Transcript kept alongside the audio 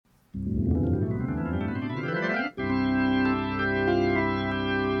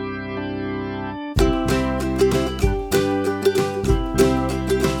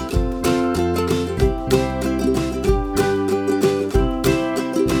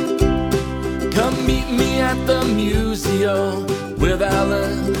me at the Museo with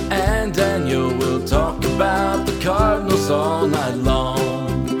Alan and Daniel. We'll talk about the Cardinals all night long.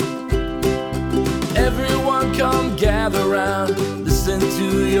 Everyone come gather round, listen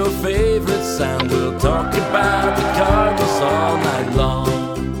to your favorite sound. We'll talk about the Cardinals all night long.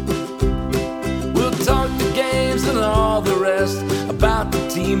 We'll talk the games and all the rest, about the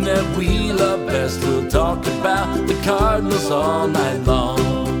team that we love best. We'll talk about the Cardinals all night long.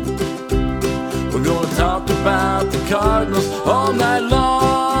 We're gonna talk about the Cardinals all night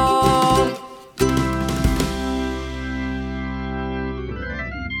long.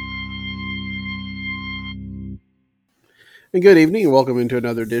 And good evening, and welcome into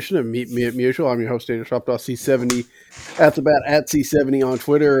another edition of Meet Me at Mutual. I'm your host, Dana Shoptaw, C70 at the bat, at C70 on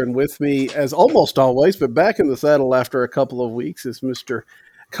Twitter. And with me, as almost always, but back in the saddle after a couple of weeks, is Mr.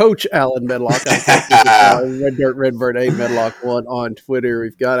 Coach Alan Medlock. Redbird A Medlock 1 on Twitter.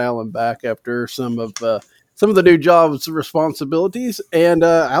 We've got Alan back after some of the new jobs responsibilities. And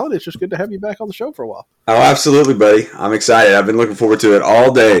Alan, it's just good to have you back on the show for a while. Oh, absolutely, buddy. I'm excited. I've been looking forward to it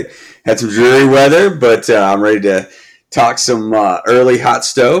all day. Had some dreary weather, but I'm ready to talk some early hot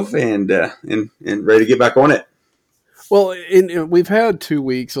stove and ready to get back on it. Well, we've had 2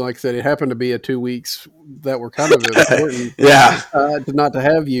 weeks. Like I said, it happened to be 2 weeks that were kind of important. Yeah. Not to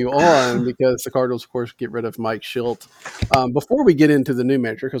have you on, because the Cardinals, of course, get rid of Mike Shildt. Before we get into the new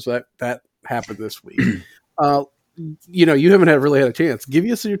manager, because that happened this week, you haven't really had a chance. Give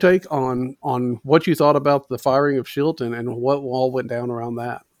us your take on what you thought about the firing of Shildt and what all went down around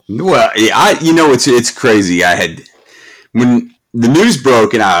that. Well, it's crazy. When the news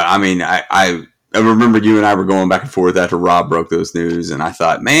broke, and I remember you and I were going back and forth after Rob broke those news, and I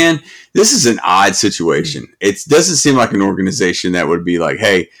thought, man, this is an odd situation. It doesn't seem like an organization that would be like,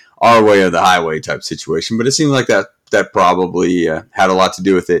 hey, our way or the highway type situation, but it seemed like that probably had a lot to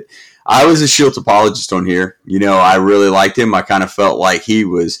do with it. I was a Shildt apologist on here. I really liked him. I kind of felt like he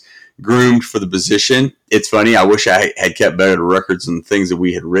was groomed for the position. It's funny. I wish I had kept better records on the things that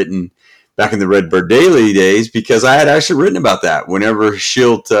we had written back in the Redbird Daily days, because I had actually written about that. Whenever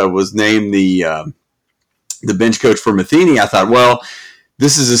Shildt was named the bench coach for Matheny, I thought, well,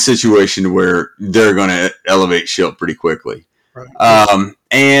 this is a situation where they're going to elevate Shildt pretty quickly. Right.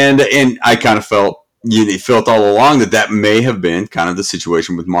 And I kind of felt all along that may have been kind of the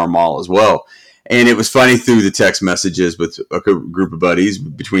situation with Marmol as well. And it was funny, through the text messages with a group of buddies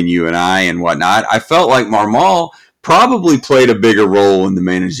between you and I and whatnot, I felt like Marmol probably played a bigger role in the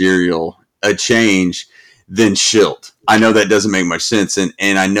managerial change than Shildt. I know that doesn't make much sense, and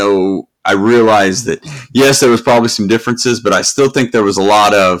I realized that, yes, there was probably some differences, but I still think there was a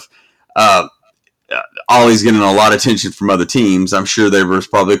lot of Ollie's getting a lot of attention from other teams. I'm sure there was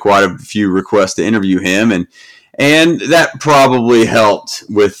probably quite a few requests to interview him, and that probably helped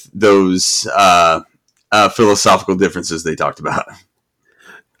with those philosophical differences they talked about.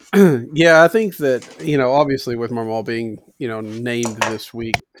 Yeah, I think that, obviously with Marmol being, named this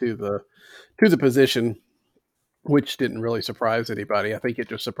week to the position, which didn't really surprise anybody. I think it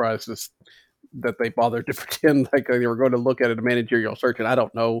just surprised us that they bothered to pretend like they were going to look at a managerial search. And I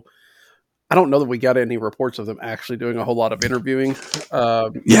don't know that we got any reports of them actually doing a whole lot of interviewing. There's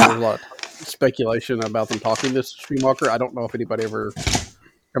a lot of speculation about them talking to Streamwalker. I don't know if anybody ever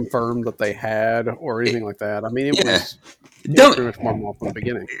confirmed that they had or anything like that. I mean, it was pretty much Marmol from the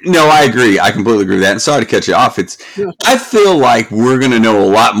beginning. No, I agree. I completely agree with that. And sorry to cut you off. I feel like we're going to know a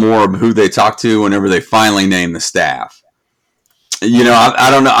lot more of who they talk to whenever they finally name the staff. I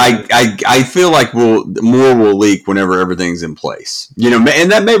don't know. I feel like more will leak whenever everything's in place.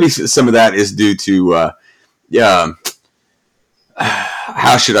 And that maybe some of that is due to,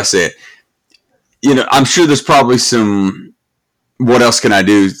 how should I say it? I'm sure there's probably some, what else can I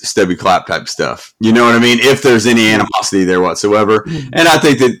do, stubby clap type stuff. You know what I mean? If there's any animosity there whatsoever. And I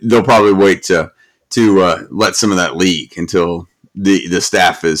think that they'll probably wait to let some of that leak until the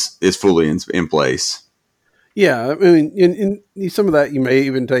staff is fully in place. Yeah, I mean, in some of that you may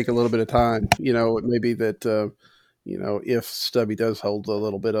even take a little bit of time. It may be that, if Stubby does hold a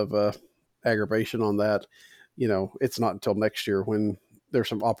little bit of aggravation on that, it's not until next year when there's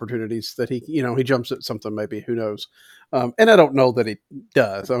some opportunities that he jumps at something, maybe, who knows. And I don't know that he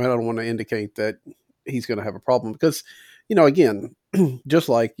does. I mean, I don't want to indicate that he's going to have a problem because, again, just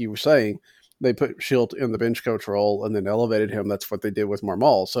like you were saying, they put Shildt in the bench coach role and then elevated him. That's what they did with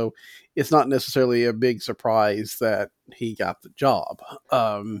Marmol. So it's not necessarily a big surprise that he got the job.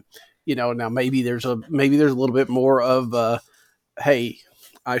 Now maybe there's a little bit more of, hey,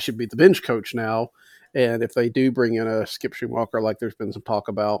 I should be the bench coach now. And if they do bring in a Skip Schumacher, like there's been some talk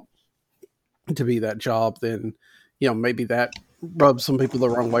about, to be that job, then, maybe that rub some people the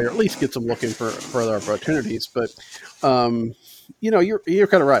wrong way, or at least get them looking for other opportunities. But you're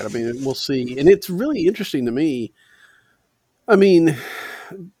kind of right. I mean, we'll see, and it's really interesting to me. I mean,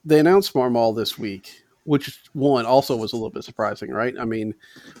 they announced Marmol this week, which one also was a little bit surprising, right? I mean,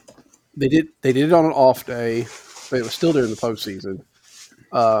 they did it on an off day, but it was still during the postseason.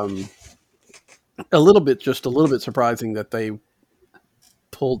 A little bit surprising that they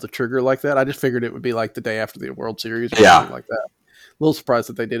pulled the trigger like that. I just figured it would be like the day after the World Series or something like that. A little surprised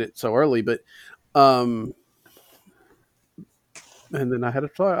that they did it so early, but and then I had to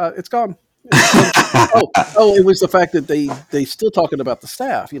try. It's gone. It was the fact that they still talking about the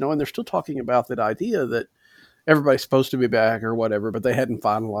staff, and they're still talking about that idea that everybody's supposed to be back or whatever, but they hadn't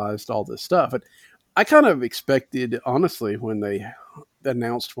finalized all this stuff. And I kind of expected, honestly, when they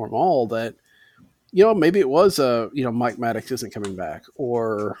announced Marmol that, maybe it was Mike Maddox isn't coming back,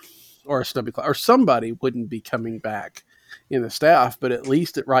 or Stubby Clark, or somebody wouldn't be coming back in the staff. But at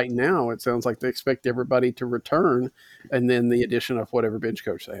least right now, it sounds like they expect everybody to return, and then the addition of whatever bench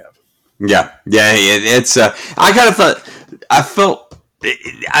coach they have. Yeah. It's. I kind of felt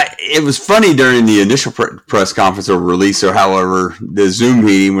it was funny during the initial press conference or release, or however the Zoom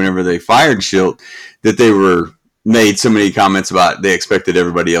meeting, whenever they fired Shildt, that they made so many comments about they expected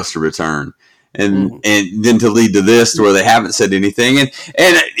everybody else to return. And then to lead to this, to where they haven't said anything, and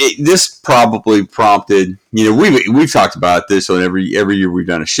this probably prompted, we've talked about this on every year we've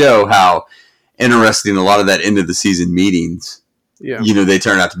done a show, how interesting a lot of that end of the season meetings, they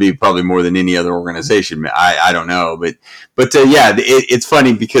turn out to be probably more than any other organization. I don't know, but it's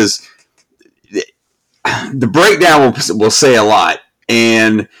funny because the breakdown will say a lot,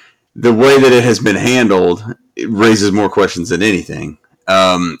 and the way that it has been handled, it raises more questions than anything.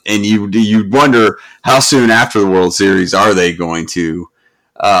 And you wonder how soon after the World Series are they going to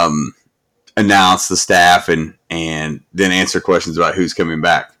announce the staff and then answer questions about who's coming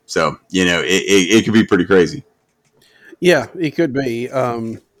back. So, it could be pretty crazy. Yeah, it could be.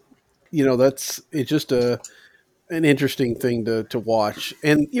 It's just an interesting thing to watch.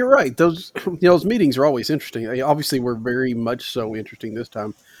 And you're right. Those meetings are always interesting. They obviously were very much so interesting this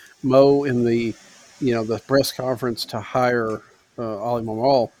time. Mo in the press conference to hire Oli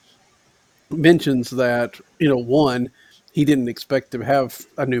Marmol mentions that, one, he didn't expect to have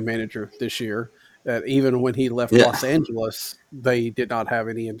a new manager this year, that even when he left Los Angeles, they did not have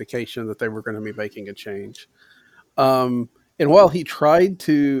any indication that they were going to be making a change. And while he tried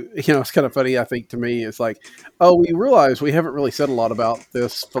to, it's kind of funny, I think, to me, it's like, we realize we haven't really said a lot about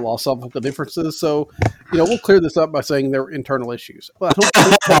this philosophical differences, so, we'll clear this up by saying there were internal issues. Well, I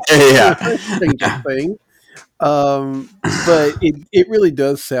don't think that's a thing. But it really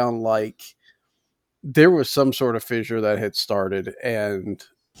does sound like there was some sort of fissure that had started, and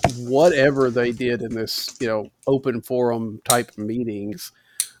whatever they did in this, open forum type meetings,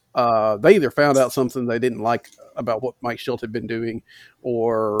 they either found out something they didn't like about what Mike Shildt had been doing,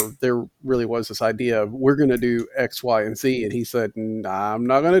 or there really was this idea of, we're going to do X, Y, and Z. And he said, I'm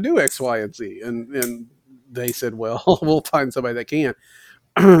not going to do X, Y, and Z. And they said, well, we'll find somebody that can.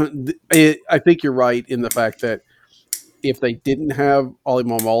 I think you're right in the fact that if they didn't have Oli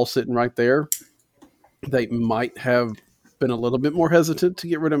Marmol sitting right there, they might have been a little bit more hesitant to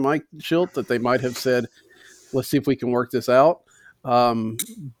get rid of Mike Shildt, that they might have said, let's see if we can work this out.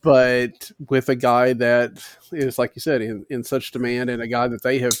 But with a guy that is, like you said, in such demand, and a guy that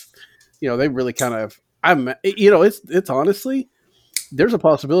they have, they really kind of, it's honestly, there's a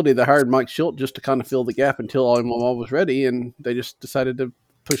possibility they hired Mike Shildt just to kind of fill the gap until Oli Marmol was ready, and they just decided to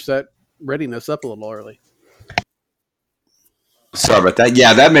push that readiness up a little early. Sorry about that.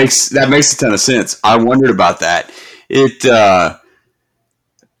 Yeah, that makes a ton of sense. I wondered about that. I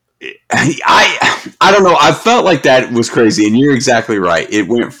don't know. I felt like that was crazy, and you're exactly right. It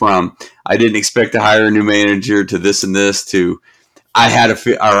went from, I didn't expect to hire a new manager, to this and this, to I have a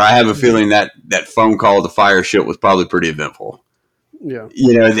feeling that phone call to fire Shildt was probably pretty eventful. Yeah,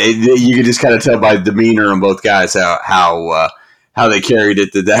 you could just kind of tell by the demeanor on both guys how they carried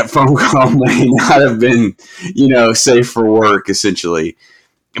it, that phone call may not have been, safe for work, essentially.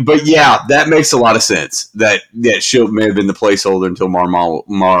 But yeah, that makes a lot of sense. That Shildt may have been the placeholder until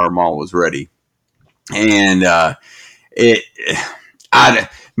Marmol was ready, and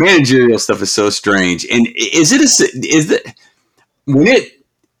managerial stuff is so strange. And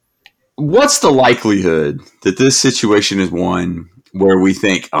what's the likelihood that this situation is one where we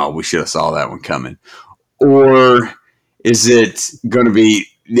think, we should have saw that one coming, or is it going to be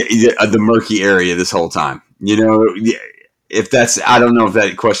the murky area this whole time? If that's, I don't know if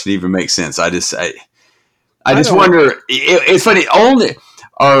that question even makes sense. I just wonder. It's funny.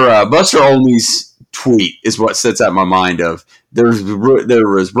 Buster Olney's tweet is what sets out in my mind of there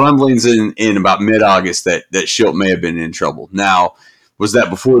was rumblings in about mid-August that Schilt may have been in trouble. Now, was that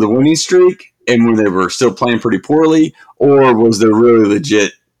before the winning streak and when they were still playing pretty poorly, or was there really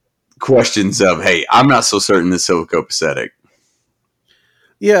legit questions of, hey, I'm not so certain this is copacetic?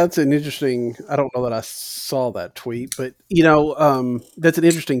 Yeah, it's an interesting. I don't know that I saw that tweet, but that's an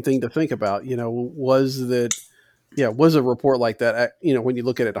interesting thing to think about. Was a report like that? When you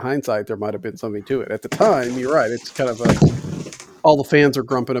look at it in hindsight, there might have been something to it. At the time, you're right. It's kind of all the fans are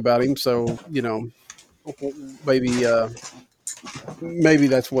grumping about him, so maybe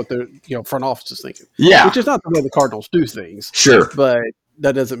that's what the front office is thinking. Yeah, which is not the way the Cardinals do things. Sure, but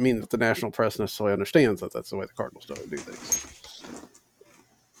that doesn't mean that the national press necessarily understands that that's the way the Cardinals do things.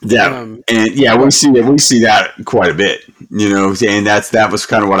 Yeah, we see that quite a bit, and that was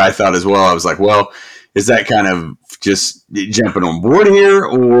kind of what I thought as well. I was like, well, is that kind of just jumping on board here,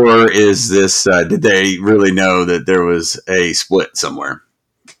 or is this? Did they really know that there was a split somewhere?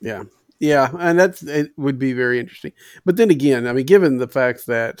 Yeah, and it would be very interesting. But then again, I mean, given the fact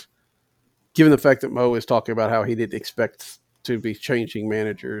that Mo is talking about how he didn't expect to be changing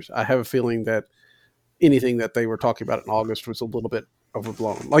managers, I have a feeling that anything that they were talking about in August was a little bit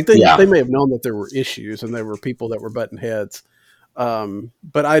overblown. Like they may have known that there were issues and there were people that were butting heads,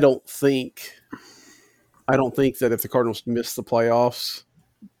 but I don't think that if the Cardinals miss the playoffs,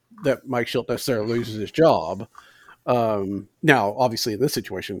 that Mike Shildt necessarily loses his job. Now, obviously, in this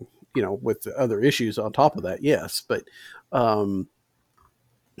situation, with the other issues on top of that, yes, but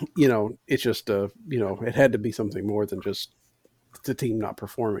it's just it had to be something more than just the team not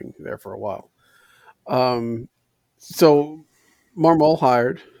performing there for a while. So Marmol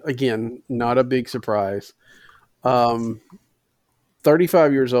hired, again, not a big surprise.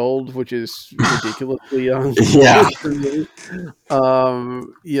 35 years old, which is ridiculously young. Yeah.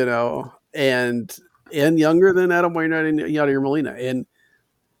 And younger than Adam Wainwright and Yadier Molina. And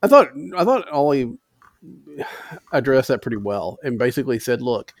I thought Ollie addressed that pretty well and basically said,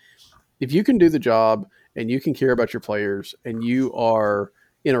 look, if you can do the job and you can care about your players and you are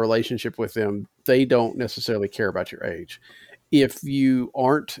in a relationship with them, they don't necessarily care about your age. If you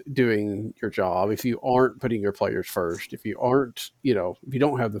aren't doing your job, if you aren't putting your players first, if you aren't, if you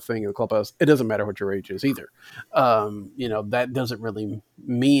don't have the thing in the clubhouse, it doesn't matter what your age is either. That doesn't really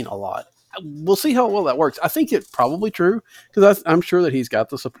mean a lot. We'll see how well that works. I think it's probably true because I'm sure that he's got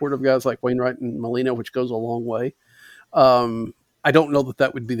the support of guys like Wainwright and Molina, which goes a long way. I don't know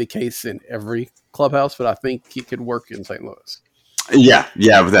that would be the case in every clubhouse, but I think it could work in St. Louis. Yeah,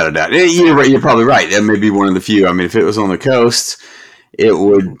 without a doubt. You're probably right. That may be one of the few. I mean, if it was on the coast,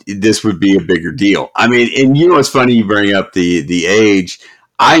 this would be a bigger deal. I mean, and what's funny, you bring up the age.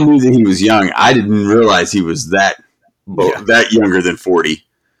 I knew that he was young. I didn't realize he was that younger than 40.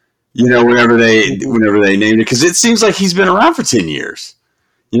 Whenever they named it, because it seems like he's been around for 10 years.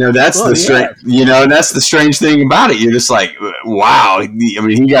 That's and that's the strange thing about it. You're just like, wow. I mean,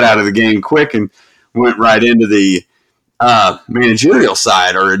 he got out of the game quick and went right into the managerial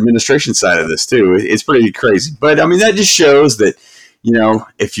side or administration side of this too. It's pretty crazy, but I mean that just shows that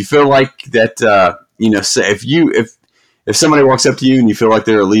if you feel like that, say if somebody walks up to you and you feel like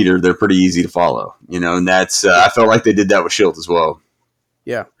they're a leader, they're pretty easy to follow. And that's I felt like they did that with Shildt as well.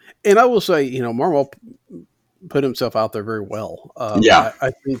 Yeah, and I will say Marmol put himself out there very well.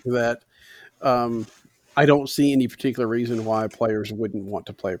 I think that I don't see any particular reason why players wouldn't want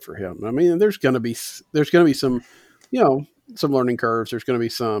to play for him. I mean, there's going to be some. Some learning curves. There's going to be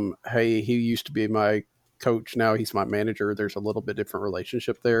some, hey, he used to be my coach. Now he's my manager. There's a little bit different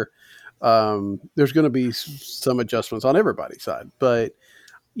relationship there. There's going to be some adjustments on everybody's side. But,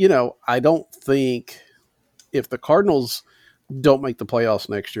 I don't think if the Cardinals don't make the playoffs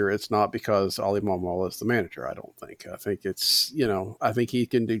next year, it's not because Ollie Marmol is the manager. I don't think. I think it's, I think he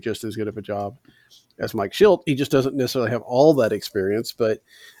can do just as good of a job as Mike Shildt. He just doesn't necessarily have all that experience, but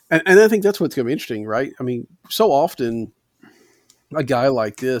and I think that's what's going to be interesting, right? I mean, so often a guy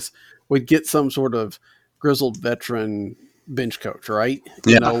like this would get some sort of grizzled veteran bench coach, right?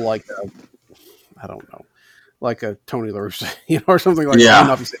 Yeah. Like I don't know, like a Tony La Russa, or something like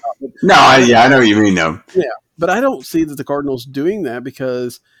that. I know what you mean, though. Yeah, but I don't see that the Cardinals doing that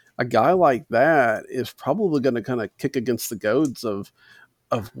because a guy like that is probably going to kind of kick against the goads of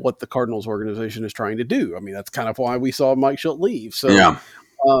what the Cardinals organization is trying to do. I mean, that's kind of why we saw Mike Shildt leave. So,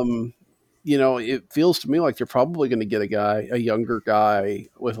 it feels to me like you're probably going to get a younger guy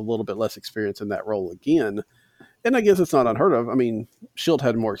with a little bit less experience in that role again. And I guess it's not unheard of. I mean, Shildt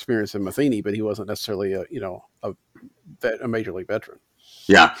had more experience than Matheny, but he wasn't necessarily a major league veteran.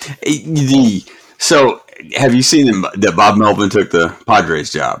 Yeah. So, have you seen that Bob Melvin took the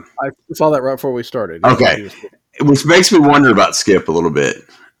Padres job? I saw that right before we started. Okay, which makes me wonder about Skip a little bit.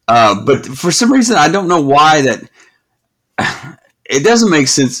 But for some reason, I don't know why that. It doesn't make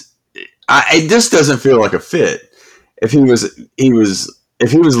sense. It just doesn't feel like a fit. If he was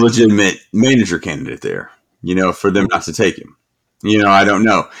a legitimate manager candidate there, for them not to take him. I don't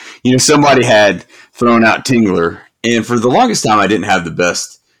know. Somebody had thrown out Tingler, and for the longest time, I didn't have the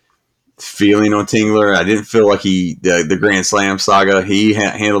best feeling on Tingler. I didn't feel like the Grand Slam saga, he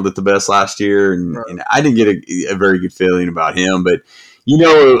handled it the best last year, and I didn't get a very good feeling about him. But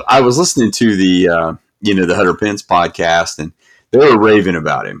I was listening to the Hunter Pence podcast, and they were raving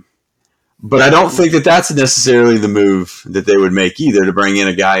about him. But I don't think that that's necessarily the move that they would make either, to bring in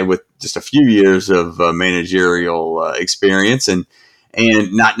a guy with just a few years of managerial experience and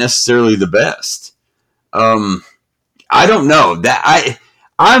not necessarily the best. I don't know that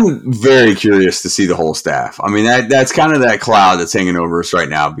I'm very curious to see the whole staff. I mean, that's kind of that cloud that's hanging over us right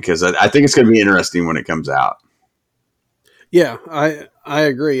now, because I think it's going to be interesting when it comes out. Yeah, I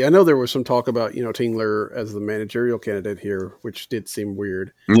agree. I know there was some talk about, Tingler as the managerial candidate here, which did seem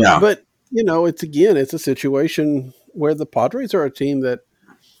weird. Yeah. But, it's a situation where the Padres are a team that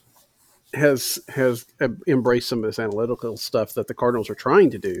has embraced some of this analytical stuff that the Cardinals are trying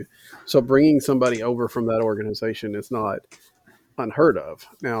to do. So bringing somebody over from that organization is not unheard of.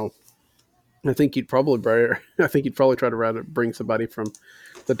 Now, I think you'd probably try to rather bring somebody from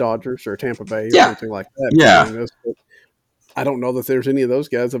the Dodgers or Tampa Bay or something like that. Yeah. I don't know that there's any of those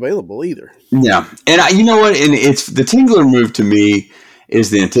guys available either. Yeah. And you know what? And it's the Tingler move to me is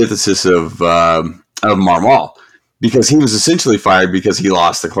the antithesis of Marmol, because he was essentially fired because he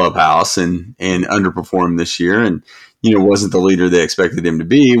lost the clubhouse and underperformed this year, and wasn't the leader they expected him to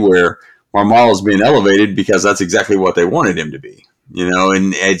be, where Marmol is being elevated because that's exactly what they wanted him to be.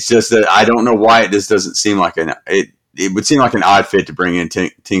 And it's just that I don't know why it just doesn't seem like it would seem like an odd fit to bring in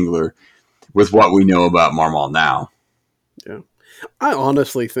Tingler with what we know about Marmol now. Yeah. I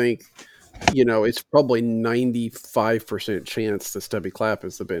honestly think, it's probably 95% chance that Stubby Clapp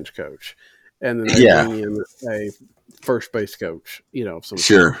is the bench coach. And then they bring in a first base coach,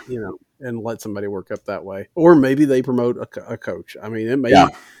 Sure. And let somebody work up that way. Or maybe they promote a coach. I mean, it may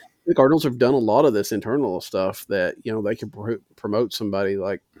the Cardinals have done a lot of this internal stuff that, they could promote somebody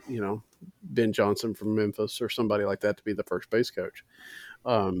like, Ben Johnson from Memphis or somebody like that to be the first base coach.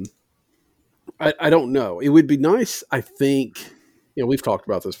 I don't know. It would be nice, I think. We've talked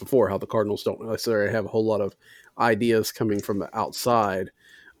about this before, how the Cardinals don't necessarily have a whole lot of ideas coming from the outside.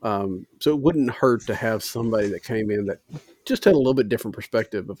 So it wouldn't hurt to have somebody that came in that just had a little bit different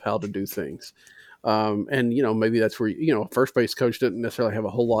perspective of how to do things. And, maybe that's where, a first base coach doesn't necessarily have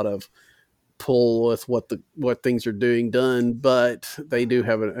a whole lot of pull with what things are done, but they do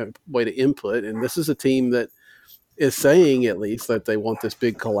have a way to input. And this is a team that is saying, at least, that they want this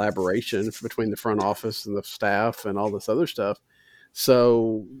big collaboration between the front office and the staff and all this other stuff.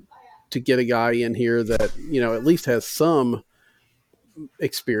 So to get a guy in here that, at least has some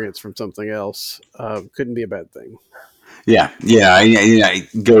experience from something else, couldn't be a bad thing. Yeah.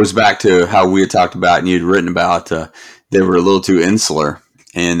 It goes back to how we had talked about and you'd written about they were a little too insular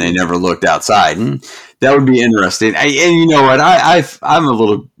and they never looked outside. And that would be interesting. And you know what? I'm a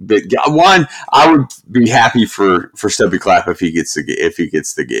little bit. One, I would be happy for Stubby Clapp if he gets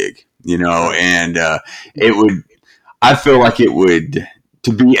the gig. And it would. I feel like it would,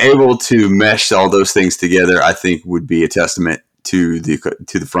 to be able to mesh all those things together, I think would be a testament to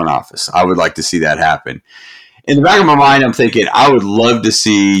the front office. I would like to see that happen. In the back of my mind, I'm thinking I would love to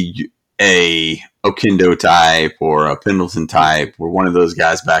see a Oquendo type or a Pendleton type, or one of those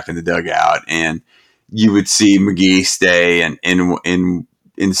guys back in the dugout, and you would see McGee stay and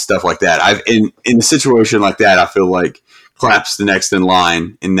stuff like that. In a situation like that, I feel like Clapp's the next in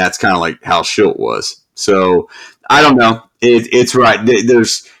line, and that's kind of like how Schilt was. So I don't know. It's right.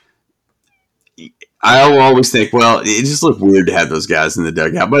 I always think, well, it just looked weird to have those guys in the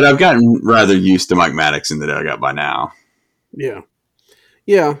dugout, but I've gotten rather used to Mike Maddox in the dugout by now. Yeah.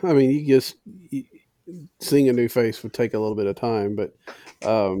 Yeah. I mean, seeing a new face would take a little bit of time, but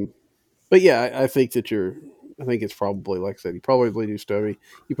yeah, I think it's probably, like I said, you probably do Stubby.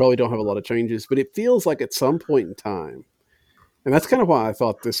 You probably don't have a lot of changes, but it feels like at some point in time, and that's kind of why I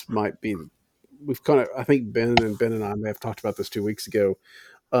thought this might be, I think Ben and I may have talked about this 2 weeks ago.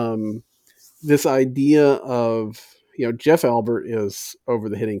 This idea of, Jeff Albert is over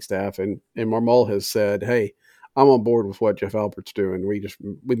the hitting staff, and Marmol has said, hey, I'm on board with what Jeff Albert's doing.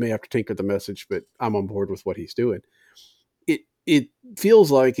 We may have to tinker the message, but I'm on board with what he's doing. It feels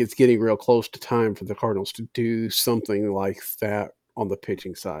like it's getting real close to time for the Cardinals to do something like that on the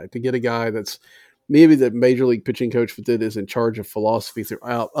pitching side, to get a guy that's maybe the major league pitching coach that is in charge of philosophy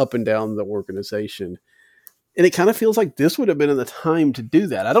throughout up and down the organization. And it kind of feels like this would have been in the time to do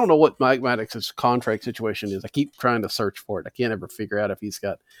that. I don't know what Mike Maddox's contract situation is. I keep trying to search for it. I can't ever figure out if he's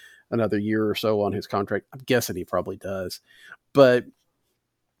got another year or so on his contract. I'm guessing he probably does. But,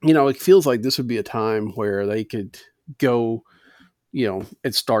 it feels like this would be a time where they could go,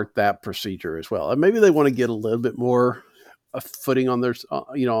 and start that procedure as well. And maybe they want to get a little bit more a footing on their,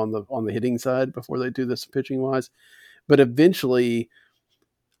 on the hitting side before they do this pitching wise. But eventually,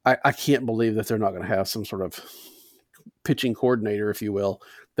 I can't believe that they're not going to have some sort of pitching coordinator, if you will,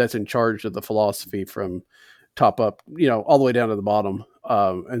 that's in charge of the philosophy from top up, all the way down to the bottom.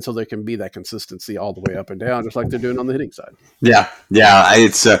 And so there can be that consistency all the way up and down, just like they're doing on the hitting side. Yeah.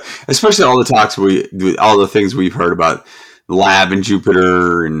 It's especially all the talks all the things we've heard about the lab in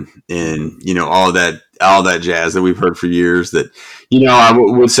Jupiter and all that jazz that we've heard for years that, I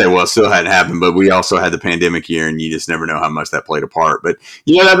would say, well, it still hadn't happened, but we also had the pandemic year and you just never know how much that played a part. But,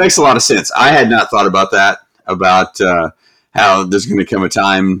 that makes a lot of sense. I had not thought about that, about how there's going to come a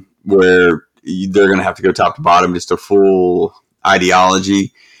time where they're going to have to go top to bottom, just a full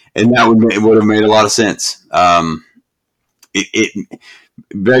ideology. And that would have made a lot of sense. It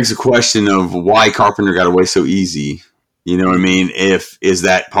begs the question of why Carpenter got away so easy. You know what I mean? Is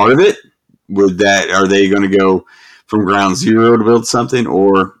that part of it? Are they going to go from ground zero to build something,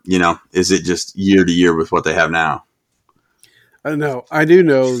 or is it just year to year with what they have now? I don't know. I do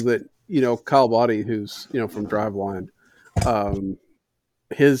know that Kyle Boddy, who's from Driveline,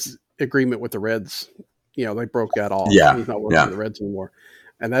 his agreement with the Reds, they broke that off. Yeah, he's not working for the Reds anymore,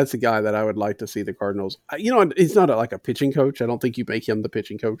 and that's the guy that I would like to see the Cardinals. He's not like a pitching coach. I don't think you make him the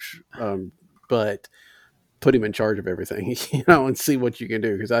pitching coach, but put him in charge of everything, and see what you can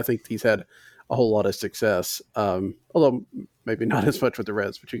do, because I think he's had a whole lot of success. Although maybe not as much with the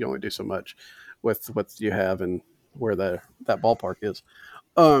Reds, but you can only do so much with what you have and where that ballpark is.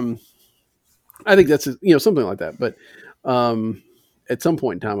 I think that's something like that. But at some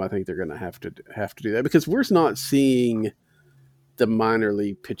point in time, I think they're going to have to do that, because we're not seeing the minor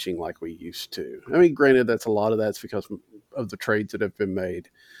league pitching like we used to. I mean, granted, a lot of that's because of the trades that have been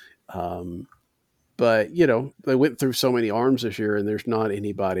made. But they went through so many arms this year, and there's not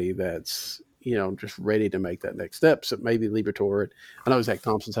anybody that's just ready to make that next step. So maybe Liberatore. I know Zach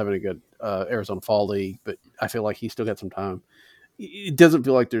Thompson's having a good Arizona Fall League, but I feel like he's still got some time. It doesn't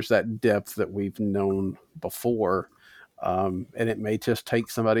feel like there's that depth that we've known before, and it may just take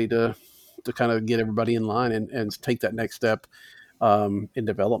somebody to kind of get everybody in line and take that next step in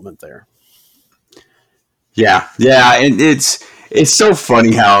development there. Yeah, and it's so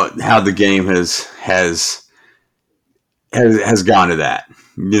funny how the game has gone to that.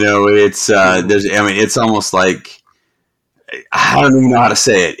 It's it's almost like, I don't even know how to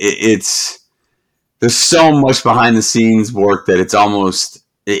say it. It's there's so much behind the scenes work that it's almost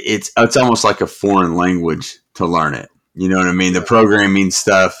like a foreign language to learn it. You know what I mean? The programming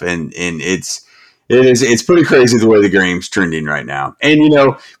stuff and it's pretty crazy the way the game's trending right now. And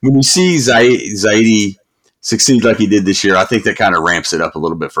when you see Zaidi succeed like he did this year, I think that kind of ramps it up a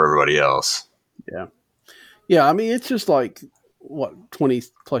little bit for everybody else. Yeah. I mean, it's just like 20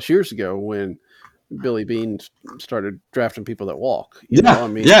 plus years ago when Billy Beane started drafting people that walk. Yeah.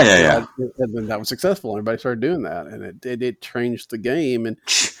 And then that was successful. Everybody started doing that, and it changed the game. And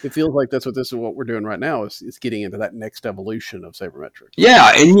it feels like this is what we're doing right now is getting into that next evolution of sabermetrics.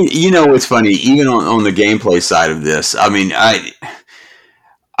 Yeah, and what's funny, even on the gameplay side of this, I mean, I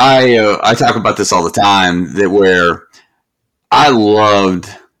talk about this all the time, that where I loved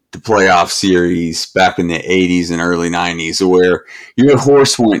the playoff series back in the 80s and early 90s, where your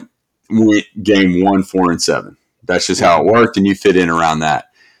horse went game 1, 4, and 7. That's just how it worked, and you fit in around that.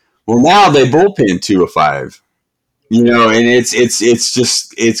 Well, now they bullpen 2 of 5, and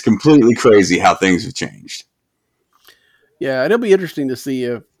it's completely crazy how things have changed. Yeah, it'll be interesting to see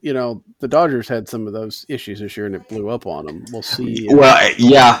if the Dodgers had some of those issues this year and it blew up on them. We'll see. Well,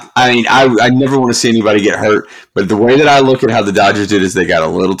 yeah, I mean, I never want to see anybody get hurt, but the way that I look at how the Dodgers did is they got a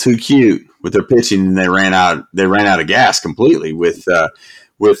little too cute with their pitching, and they ran out of gas completely with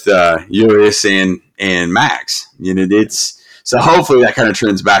Urias and Max. So hopefully that kind of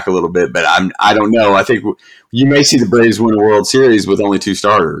trends back a little bit, but I don't know. I think you may see the Braves win a World Series with only 2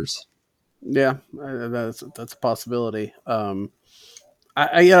 starters. Yeah, that's a possibility. I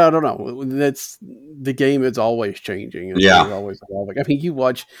don't know. That's the game is always changing. It's always evolving. I mean,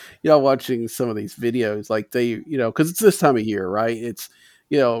 watching some of these videos, like they, because it's this time of year, right? It's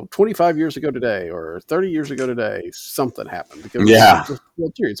 25 years ago today or 30 years ago today, something happened because it's just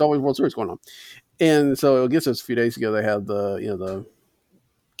World Series. It's always World Series going on. And so I guess it was a few days ago they had the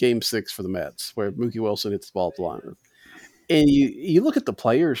Game 6 for the Mets, where Mookie Wilson hits the ball at the line. And you look at the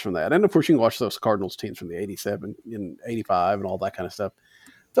players from that, and of course you can watch those Cardinals teams from the 87 and 85 and all that kind of stuff.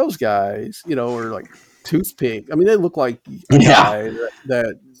 Those guys, are like toothpick. I mean, they look like a guy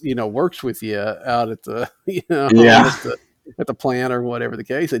that works with you out at the at the plant or whatever the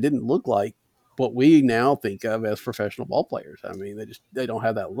case. They didn't look like what we now think of as professional ball players. I mean, they don't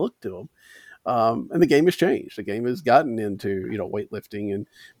have that look to them. And the game has changed. The game has gotten into, weightlifting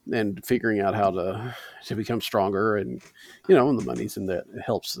and figuring out how to become stronger, and, and the money's in that. It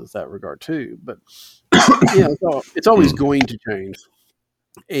helps in that regard too. But so it's always going to change.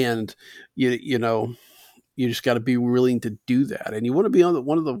 And you just got to be willing to do that. And you want to be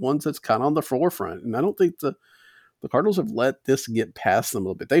one of the ones that's kind of on the forefront. And I don't think the Cardinals have let this get past them a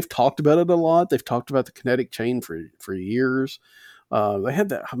little bit. They've talked about it a lot. They've talked about the kinetic chain for years. They had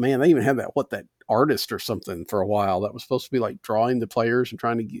that, they even had that artist or something for a while that was supposed to be like drawing the players and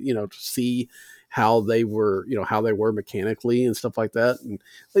trying to, to see how they were mechanically and stuff like that. And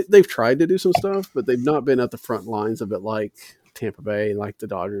they've tried to do some stuff, but they've not been at the front lines of it like Tampa Bay and like the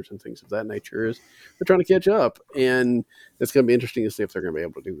Dodgers and things of that nature. They're trying to catch up, and it's going to be interesting to see if they're going to be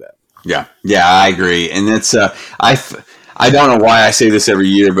able to do that. Yeah, I agree. And that's, I don't know why I say this every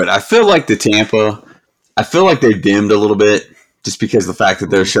year, but I feel like they're dimmed a little bit. Just because the fact that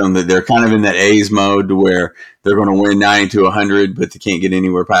they're shown that they're kind of in that A's mode to where they're going to win 90 to 100, but they can't get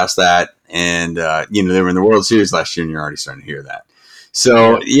anywhere past that. And, they were in the World Series last year, and you're already starting to hear that.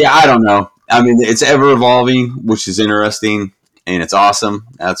 So, I don't know. I mean, it's ever evolving, which is interesting, and it's awesome.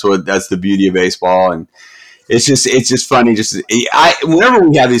 That's the beauty of baseball. And it's just funny. Whenever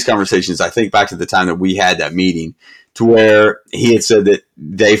we have these conversations, I think back to the time that we had that meeting to where he had said that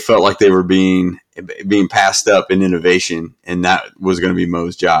they felt like they were being passed up in innovation, and that was going to be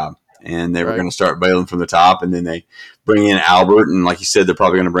Mo's job. And they were going to start bailing from the top, and then they bring in Albert, and like you said, they're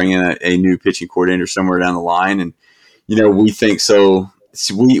probably going to bring in a new pitching coordinator somewhere down the line. And we think so.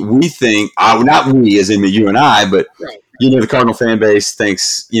 We think, not we as in you and I, but the Cardinal fan base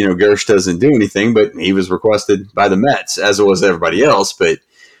thinks Gersh doesn't do anything, but he was requested by the Mets, as was everybody else. But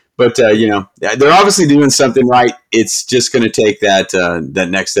they're obviously doing something right. It's just going to take that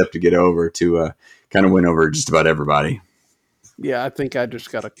next step to get over to kind of win over just about everybody. Yeah, I think I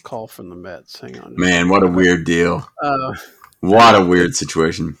just got a call from the Mets. Hang on. Man, what a weird deal. What a weird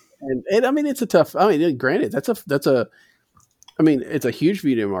situation. And I mean, it's a tough. I mean, granted, it's a huge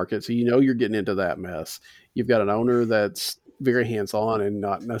video market, so you're getting into that mess. You've got an owner that's very hands-on and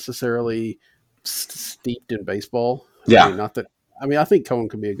not necessarily steeped in baseball. Yeah. I think Cohen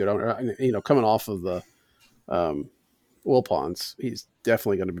could be a good owner. Coming off of the Wilpons, he's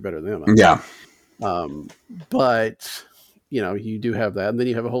definitely going to be better than them. Yeah. But you do have that, and then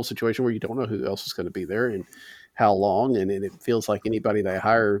you have a whole situation where you don't know who else is going to be there and how long, and it feels like anybody they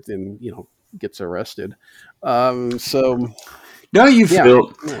hire then gets arrested. So. No, you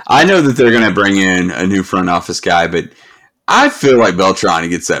feel. Yeah. I know that they're going to bring in a new front office guy, but I feel like Beltran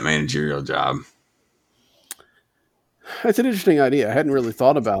gets that managerial job. That's an interesting idea. I hadn't really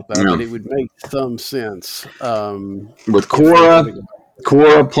thought about that, but it would make some sense. With Cora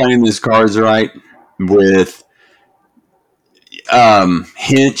playing his cards right, with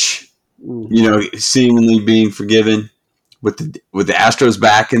Hinch, seemingly being forgiven, with the Astros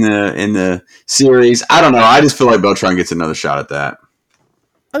back in the series. I don't know. I just feel like Beltran gets another shot at that.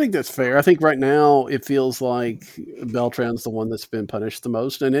 I think that's fair. I think right now it feels like Beltran's the one that's been punished the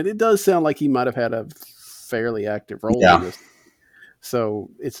most, and it does sound like he might have had a fairly active role in this.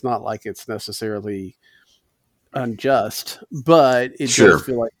 So it's not like it's necessarily unjust, but it does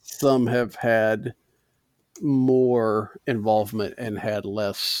feel like some have had more involvement and had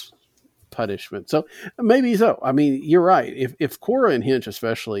less punishment. So maybe so. I mean, you're right. If Cora and Hinch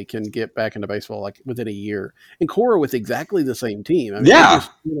especially can get back into baseball like within a year, and Cora with exactly the same team. That's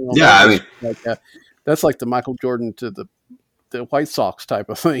like the Michael Jordan to the White Sox type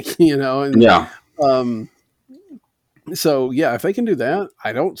of thing, So if they can do that,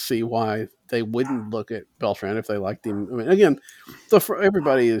 I don't see why they wouldn't look at Beltran if they liked him. I mean, again,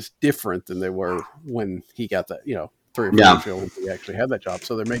 everybody is different than they were when he got that, 3 or 4 years ago when he actually had that job.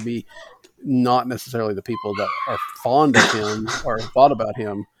 So there may be not necessarily the people that are fond of him or thought about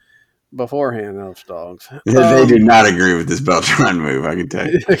him beforehand. Those dogs. They do not agree with this Beltran move, I can tell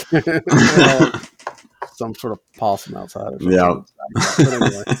you. Well, some sort of possum outside. But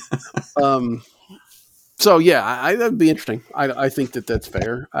anyway. That'd be interesting. I think that's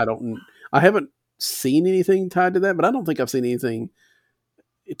fair. I haven't seen anything tied to that, but I don't think I've seen anything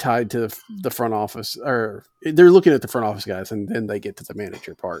tied to the front office, or they're looking at the front office guys, and then they get to the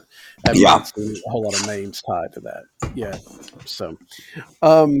manager part. Haven't Yeah. seen a whole lot of names tied to that yet. So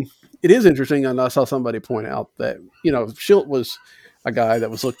it is interesting. And I saw somebody point out that, Schilt was a guy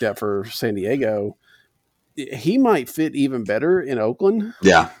that was looked at for San Diego. He might fit even better in Oakland.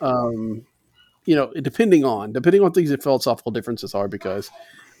 Yeah. Depending on what these philosophical differences are, because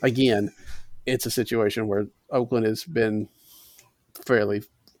again, it's a situation where Oakland has been fairly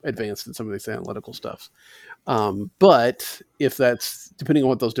advanced in some of these analytical stuff. But if that's depending on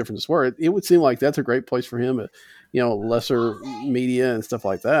what those differences were, it would seem like that's a great place for him, lesser media and stuff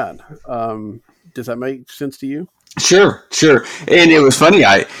like that. Does that make sense to you? Sure. And it was funny.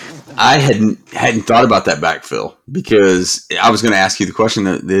 I hadn't thought about that backfill, because I was going to ask you the question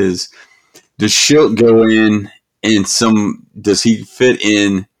that is, does Schilt go in and does he fit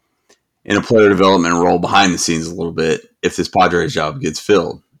in a player development role behind the scenes a little bit if this Padres job gets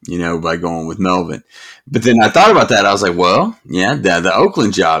filled, by going with Melvin? But then I thought about that. I was like, well, yeah, the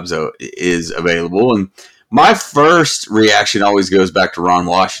Oakland job is available. And my first reaction always goes back to Ron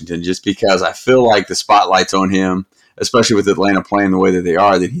Washington, just because I feel like the spotlight's on him, especially with Atlanta playing the way that they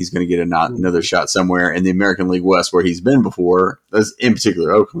are, that he's going to get another shot somewhere in the American League West where he's been before, in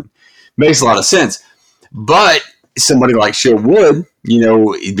particular Oakland. Makes a lot of sense. But somebody like Schilt would,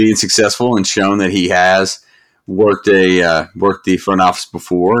 being successful and shown that he has worked the front office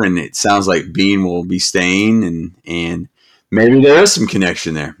before, and it sounds like Bean will be staying, and maybe there is some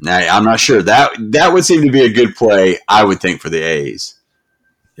connection there. Now, I'm not sure. That would seem to be a good play, I would think, for the A's.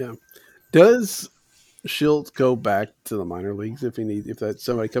 Yeah. Does Schilt go back to the minor leagues if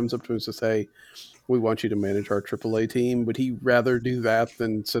somebody comes up to him and says, hey, we want you to manage our AAA team? Would he rather do that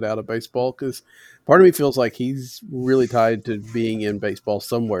than sit out of baseball? Because part of me feels like he's really tied to being in baseball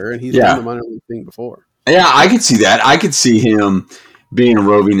somewhere, and he's done the minor league thing before. Yeah, I could see that. I could see him being a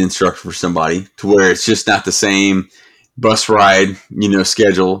roving instructor for somebody, to where it's just not the same bus ride,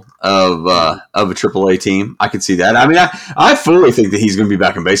 schedule of a AAA team. I could see that. I mean, I fully think that he's going to be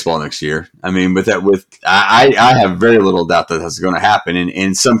back in baseball next year. I mean, I have very little doubt that that's going to happen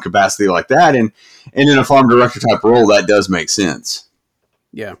in some capacity like that, and in a farm director type role, that does make sense.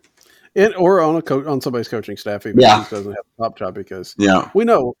 Yeah, or on somebody's coaching staff, even if he doesn't have a top job, because we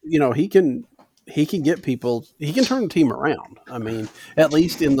know he can get people. He can turn the team around. I mean, at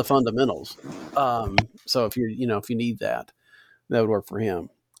least in the fundamentals. So if if you need that would work for him.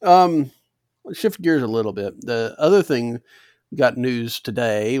 Shift gears a little bit. The other thing, got news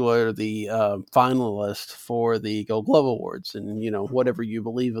today were the finalists for the Gold Glove Awards, and whatever you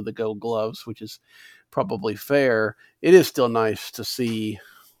believe of the Gold Gloves, which is probably fair, it is still nice to see.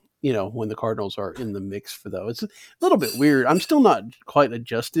 When the Cardinals are in the mix for those. It's a little bit weird. I'm still not quite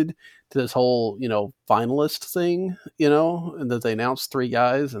adjusted to this whole, finalist thing, and that they announced 3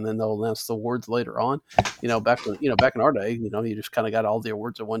 guys and then they'll announce the awards later on. Back in our day, you just kind of got all the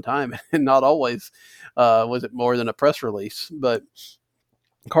awards at one time, and not always was it more than a press release. But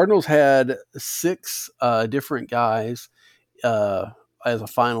Cardinals had 6 different guys as a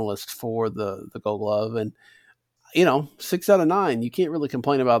finalist for the Gold Glove, and 6 out of 9, you can't really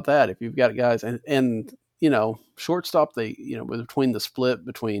complain about that if you've got guys and shortstop. They between the split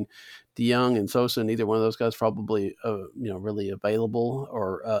between DeYoung and Sosa, neither one of those guys probably really available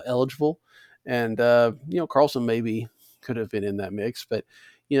or eligible, and Carlson maybe could have been in that mix, but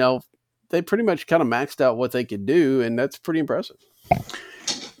they pretty much kind of maxed out what they could do, and that's pretty impressive.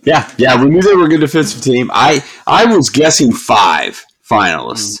 Yeah, we knew they were a good defensive team. I was guessing 5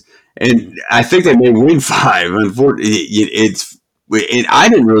 finalists. And I think they may win 5. Unfortunately, I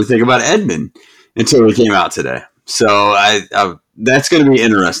didn't really think about Edman until he came out today. So that's going to be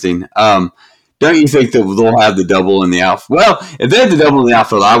interesting. Don't you think that they'll have the double in the outfield? Well, if they had the double in the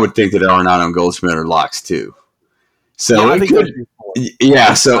outfield, I would think that Arenado and Goldschmidt are locks too. So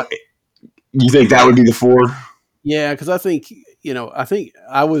So you think that would be the 4? Yeah, because I think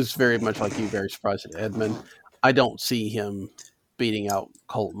I was very much like you, very surprised at Edman. I don't see him beating out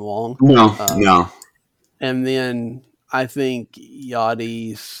Colton Wong. No. And then I think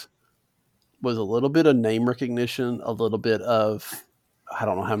Yadi's was a little bit of name recognition, a little bit of, I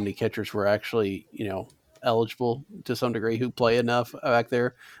don't know how many catchers were actually, eligible to some degree who play enough back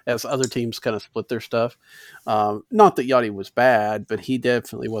there as other teams kind of split their stuff. Not that Yadi was bad, but he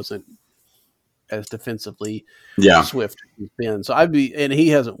definitely wasn't as defensively swift as he's been. So and he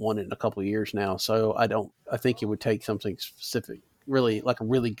hasn't won it in a couple of years now. So I think it would take something specific, really like a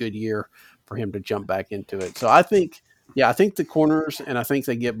really good year for him to jump back into it. So I think the corners, and I think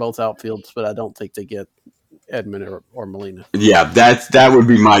they get both outfields, but I don't think they get Edman or Molina. Yeah, that would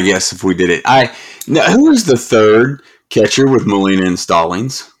be my guess if we did it. Who was the third catcher with Molina and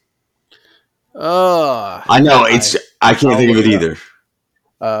Stallings. I know I can't think of it either.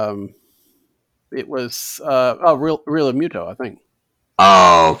 It was Real Muto, I think.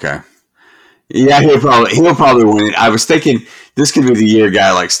 Oh, okay. Yeah, he'll probably win it. I was thinking this could be the year a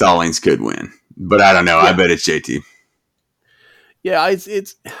guy like Stallings could win, but I don't know. Yeah. I bet it's JT. Yeah,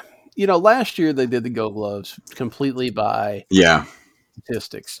 it's last year they did the Gold Gloves completely by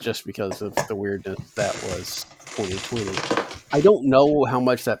statistics, just because of the weirdness that was 2020. I don't know how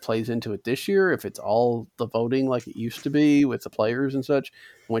much that plays into it this year, if it's all the voting like it used to be with the players and such,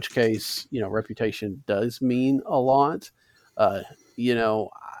 in which case, reputation does mean a lot.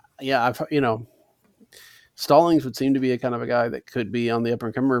 Stallings would seem to be a kind of a guy that could be on the up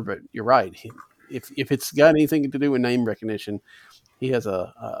and comer, but you're right. If it's got anything to do with name recognition, he has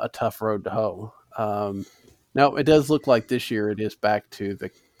a tough road to hoe. Now, it does look like this year it is back to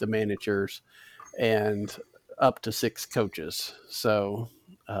the managers and up to 6 coaches. So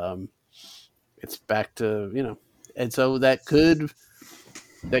it's back to, and so that could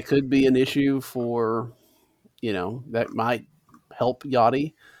be an issue for, that might help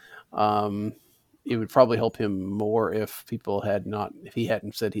Yachty. It would probably help him more if he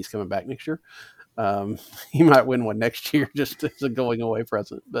hadn't said he's coming back next year. He might win one next year just as a going away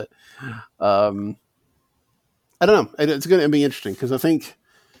present, but I don't know. It's going to be interesting because I think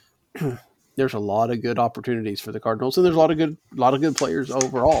there's a lot of good opportunities for the Cardinals, and there's a lot of good players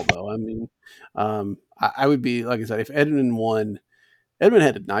overall. Though I mean, I would be, like I said, if Edman won. Edman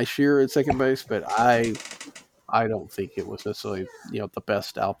had a nice year at second base, but I don't think it was necessarily the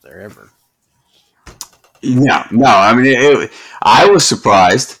best out there ever. No. I mean, I was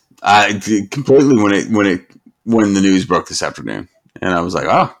surprised. Completely when the news broke this afternoon, and I was like,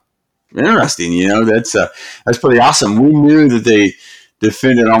 oh, interesting. That's pretty awesome. We knew that they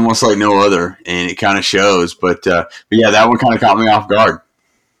defended almost like no other, and it kind of shows. But yeah, that one kind of caught me off guard.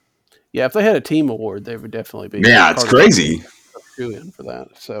 Yeah, if they had a team award, they would definitely be. Yeah, it's crazy. In for that.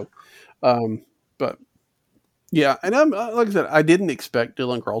 So, but yeah, and I'm like I said, I didn't expect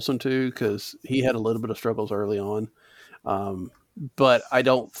Dylan Carlson to, because he had a little bit of struggles early on. But I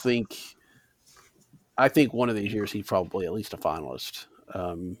don't think. I think one of these years he's probably at least a finalist.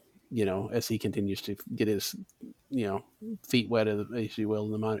 As he continues to get his, feet wet, as you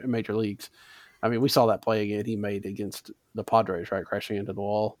will, in the major leagues. I mean, we saw that play again he made against the Padres, right, crashing into the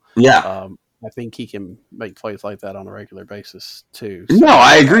wall. Yeah. I think he can make plays like that on a regular basis too. So. No,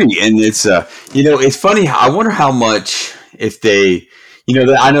 I agree, and it's it's funny. I wonder how much if they,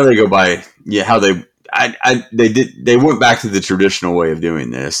 I know they go by how they. They went back to the traditional way of doing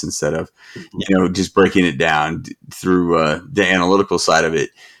this instead of just breaking it down through the analytical side of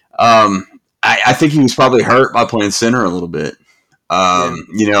it. I think he was probably hurt by playing center a little bit.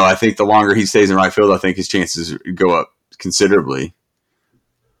 I think the longer he stays in right field, I think his chances go up considerably.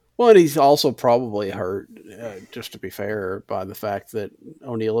 Well, and he's also probably hurt, just to be fair, by the fact that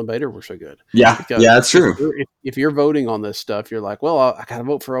O'Neill and Bader were so good. Yeah, that's true. If you're voting on this stuff, you're like, well, I got to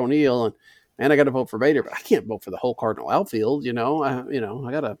vote for O'Neill and I got to vote for Bader, but I can't vote for the whole Cardinal outfield. I got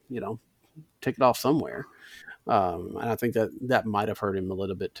to, take it off somewhere. And I think that might have hurt him a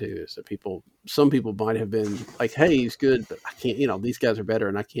little bit too. Is that some people might have been like, hey, he's good, but I can't, these guys are better,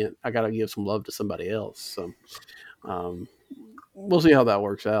 and I got to give some love to somebody else. So, we'll see how that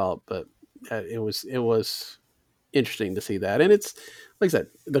works out, but it was interesting to see that. And it's, like I said,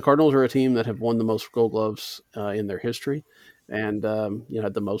 the Cardinals are a team that have won the most Gold Gloves in their history, and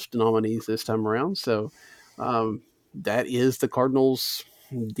had the most nominees this time around. So that is the Cardinals'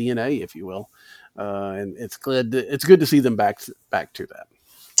 DNA, if you will, and it's good to see them back to that.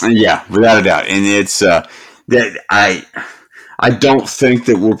 Yeah, without a doubt, and it's that I don't think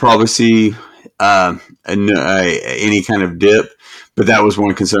that we'll probably see any kind of dip. But that was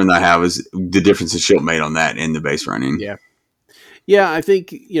one concern that I have, is the difference that Shildt made on that in the base running. Yeah. I think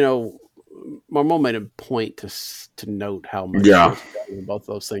Marmol made a point to note how much in both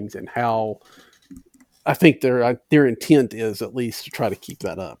those things, and how I think their intent is at least to try to keep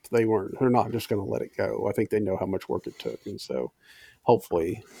that up. They're not just going to let it go. I think they know how much work it took, and so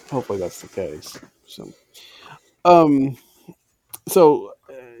hopefully that's the case. So.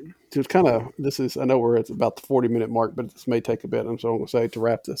 To kind of, I know we're at about the 40-minute mark, but this may take a bit. And so I'm going to say, to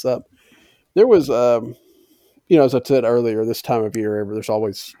wrap this up, there was, as I said earlier, this time of year, there's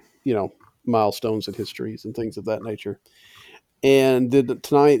always, milestones in histories and things of that nature. And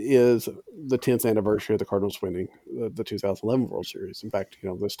tonight is the 10th anniversary of the Cardinals winning the 2011 World Series. In fact,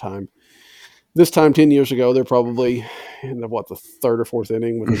 this time 10 years ago, they're probably in the third or fourth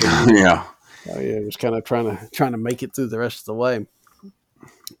inning. It was kind of trying to make it through the rest of the way.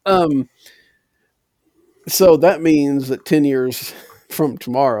 So that means that 10 years from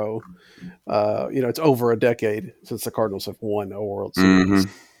tomorrow, it's over a decade since the Cardinals have won a World Hmm. Series.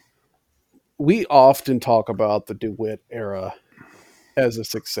 We often talk about the DeWitt era as a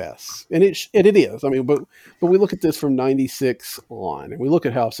success, and it is. I mean, but we look at this from '96 on, and we look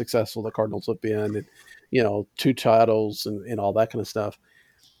at how successful the Cardinals have been, and two titles and all that kind of stuff.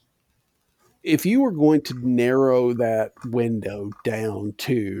 If you were going to narrow that window down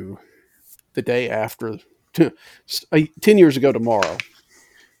to the day after, 10 years ago tomorrow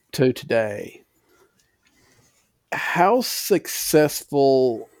to today, how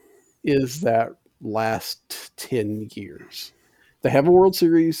successful is that last 10 years? They have a World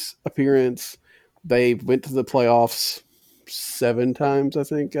Series appearance. They went to the playoffs 7 times, I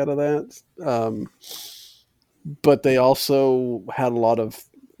think, out of that. But they also had a lot of,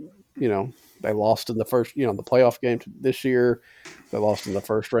 they lost in the first, the playoff game this year. They lost in the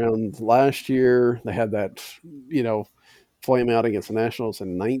first round last year. They had that, flame out against the Nationals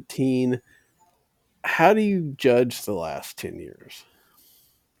in 19. How do you judge the last 10 years?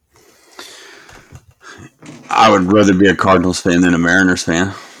 I would rather be a Cardinals fan than a Mariners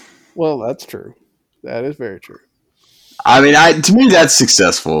fan. Well, that's true. That is very true. I mean, to me, that's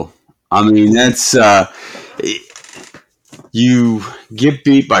successful. I mean, that's you get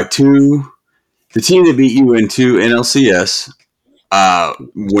beat by two. The team that beat you in two NLCS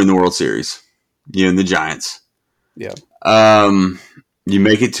win the World Series. You and the Giants. Yeah. You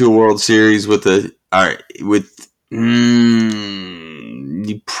make it to a World Series with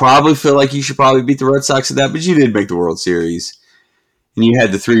you probably feel like you should probably beat the Red Sox at that, but you did make the World Series. And you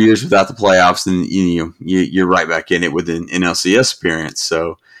had the 3 years without the playoffs, and you're right back in it with an NLCS appearance.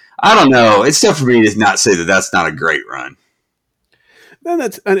 So I don't know. It's tough for me to not say that that's not a great run.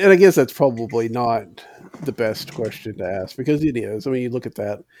 And I guess that's probably not the best question to ask, because it is. I mean, you look at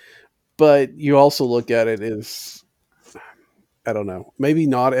that, but you also look at it as, I don't know, maybe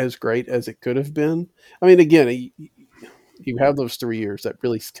not as great as it could have been. I mean, again, you have those 3 years that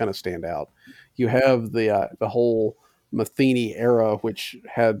really kind of stand out. You have the whole Matheny era, which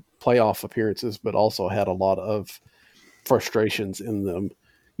had playoff appearances, but also had a lot of frustrations in them.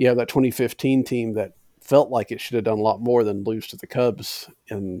 You have that 2015 team that felt like it should have done a lot more than lose to the Cubs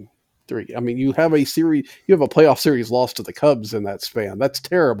in 3. I mean, you have a playoff series lost to the Cubs in that span. That's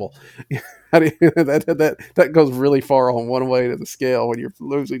terrible. that goes really far on one way to the scale when you're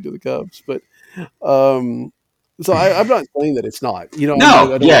losing to the Cubs. But so I'm not saying that it's not. No, I don't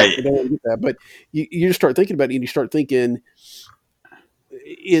want to get that, but you just start thinking about it, and you start thinking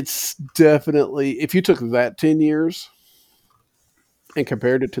it's definitely, if you took that 10 years and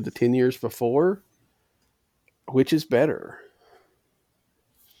compared it to the 10 years before, which is better?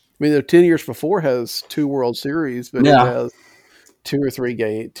 I mean, the 10 years before has 2 World Series, but it has 2 or 3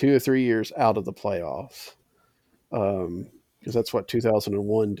 years out of the playoffs. Because that's what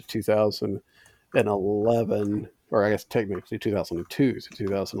 2001 to 2011, or I guess technically 2002 to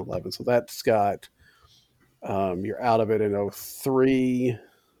 2011. So that's got, you're out of it in 03.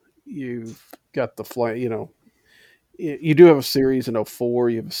 You've got the you do have a series in 04.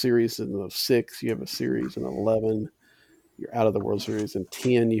 You have a series in 06. You have a series in 11. You're out of the World Series in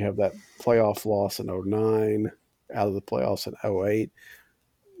 10. You have that playoff loss in 09, out of the playoffs in 08.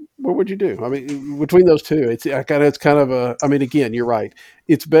 What would you do? I mean, between those two, it's kind of a, I mean, again, you're right.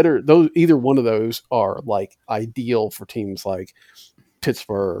 It's better. Either one of those are like ideal for teams like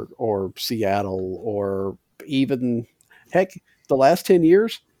Pittsburgh or Seattle, or even, heck, the last 10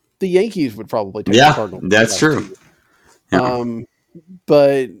 years, the Yankees would probably take the Cardinals. That's true. Yeah.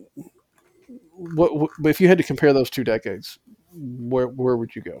 But if you had to compare those 2 decades, where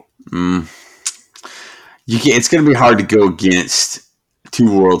would you go? It's going to be hard to go against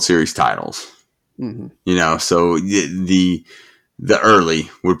 2 World Series titles. Mm-hmm. So the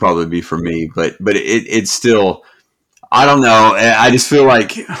early would probably be for me, but it's still, I don't know. I just feel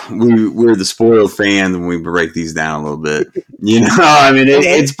like we're the spoiled fan when we break these down a little bit. I mean,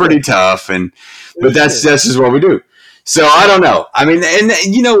 it's pretty tough, but that's just what we do. So I don't know. I mean, and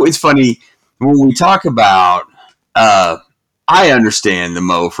it's funny when we talk about. I understand the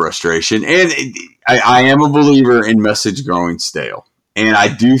Mo frustration, and I am a believer in message growing stale, and I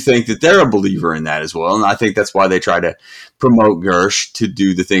do think that they're a believer in that as well. And I think that's why they try to promote Gersh to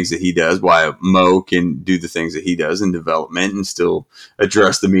do the things that he does. Why Mo can do the things that he does in development and still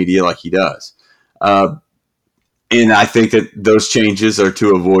address the media like he does. And I think that those changes are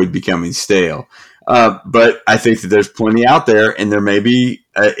to avoid becoming stale. But I think that there's plenty out there, and there may be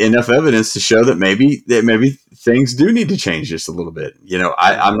enough evidence to show that maybe things do need to change just a little bit.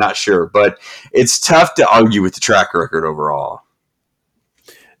 I'm not sure, but it's tough to argue with the track record overall.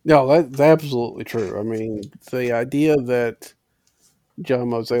 No, that's absolutely true. I mean, the idea that John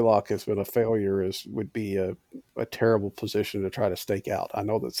Mozeliak has been a failure would be a terrible position to try to stake out. I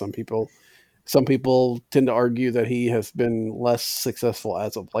know that some people tend to argue that he has been less successful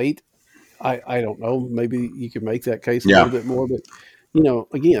as of late. I don't know. Maybe you could make that case a Yeah, little bit more, but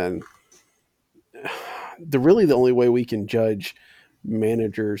again, the only way we can judge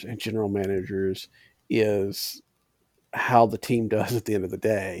managers and general managers is how the team does at the end of the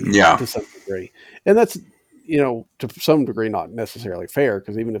day yeah, to some degree. And that's, to some degree not necessarily fair,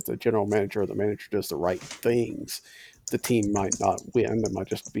 because even if the general manager or the manager does the right things, the team might not win. It might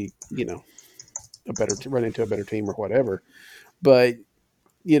just be, run into a better team or whatever. But,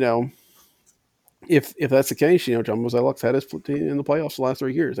 you know, if that's the case, John Mozeliak's had his team in the playoffs the last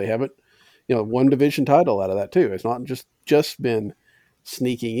 3 years. They haven't, one division title out of that too. It's not just been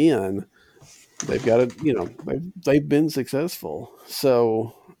sneaking in. They've got it, they've been successful.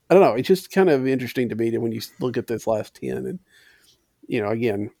 So I don't know. It's just kind of interesting to me that when you look at this last 10 and,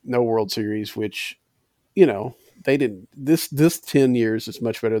 again, no World Series, which, they didn't, this 10 years is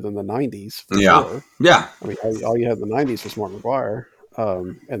much better than the 90s for yeah, sure. yeah. I mean, all you had in the 90s was Mark McGwire,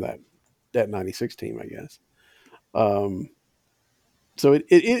 and that 96 team, I guess. So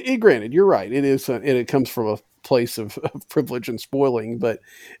it granted, you're right. It is, it comes from a place of privilege and spoiling, but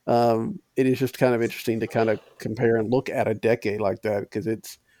it is just kind of interesting to kind of compare and look at a decade like that, because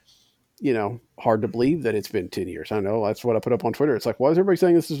it's, hard to believe that it's been 10 years. I know that's what I put up on Twitter. It's like, why is everybody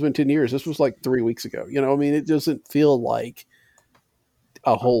saying this has been 10 years? This was like 3 weeks ago. I mean, it doesn't feel like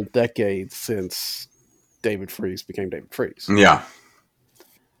a whole decade since David Freese became David Freese. Yeah.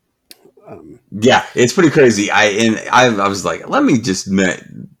 Yeah, it's pretty crazy. I was like, let me just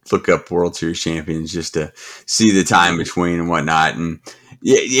look up World Series champions just to see the time between and whatnot. And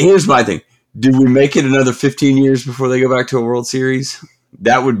here's my thing: do we make it another 15 years before they go back to a World Series?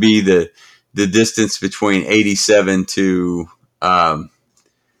 That would be the distance between 87 to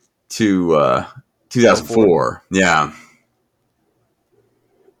 2004. Yeah.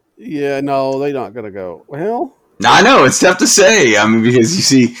 Yeah, no, they're not going to go. Well, I know it's tough to say. I mean, because you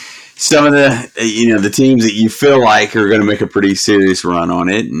see some of the teams that you feel like are going to make a pretty serious run on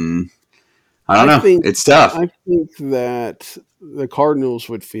it, and I don't know. It's tough. I think that the Cardinals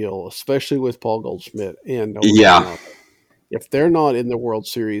would feel, especially with Paul Goldschmidt and Yeah. if they're not in the World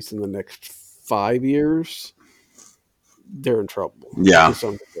Series in the next 5 years, they're in trouble. Yeah. To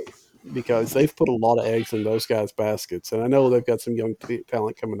some degree, because they've put a lot of eggs in those guys' baskets, and I know they've got some young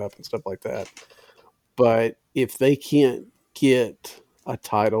talent coming up and stuff like that. But if they can't get a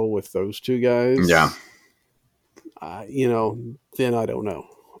title with those two guys, Yeah. then I don't know.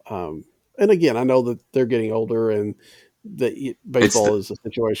 And again, I know that they're getting older, and that baseball is a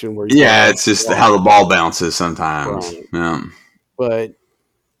situation where it's just how the ball bounces sometimes. Right. Yeah. But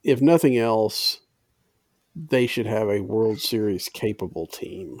if nothing else, they should have a World Series capable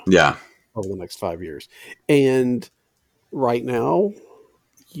team. Yeah. Over the next 5 years, and right now,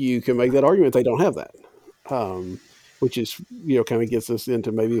 you can make that argument they don't have that. Which is, kind of gets us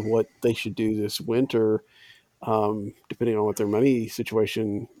into maybe what they should do this winter, depending on what their money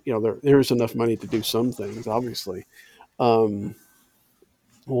situation, there's enough money to do some things, obviously.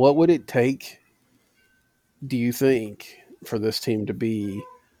 What would it take, do you think, for this team to be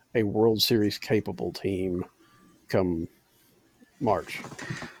a World Series capable team come March?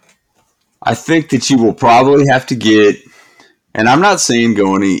 I think that you will probably have to get, and I'm not saying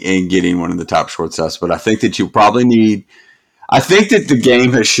going and getting one of the top shortstops, but I think that you probably need, I think that the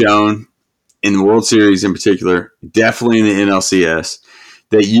game has shown in the World Series in particular, definitely in the NLCS,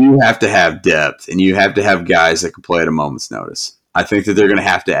 that you have to have depth and you have to have guys that can play at a moment's notice. I think that they're going to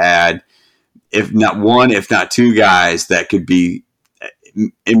have to add, if not one, if not two guys that could be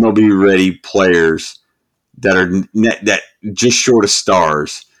MLB ready players that are that just short of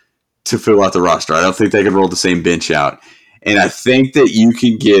stars to fill out the roster. I don't think they could roll the same bench out. And I think that you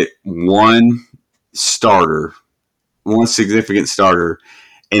can get one starter, one significant starter,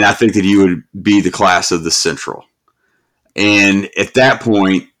 and I think that you would be the class of the Central. And at that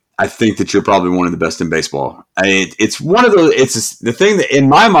point, I think that you're probably one of the best in baseball. It's one of those. It's the thing that in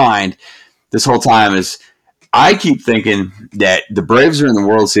my mind this whole time is I keep thinking that the Braves are in the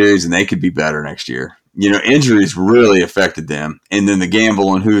World Series and they could be better next year. Injuries really affected them, and then the gamble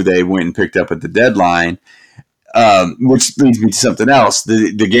on who they went and picked up at the deadline, which leads me to something else.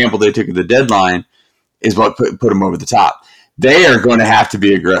 The gamble they took at the deadline is what put them over the top. They are going to have to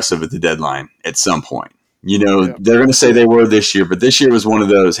be aggressive at the deadline at some point. They're going to say they were this year, but this year was one of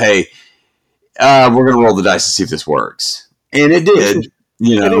those, hey, we're going to roll the dice to see if this works. And it did. And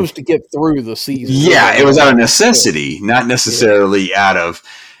it was to get through the season. Yeah, it was out of necessity, not necessarily out of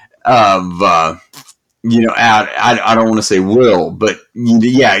out. I don't want to say will, but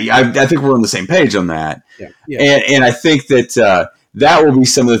yeah, I think we're on the same page on that. Yeah. Yeah. And I think that that will be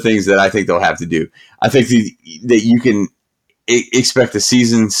some of the things that I think they'll have to do. I think that you can expect a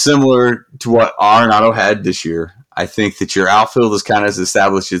season similar to what Arenado had this year. I think that your outfield has kind of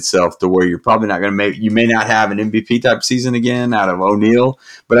established itself to where you're probably not going to you may not have an MVP type season again out of O'Neill,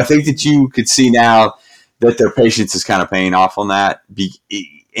 but I think that you could see now that their patience is kind of paying off on that.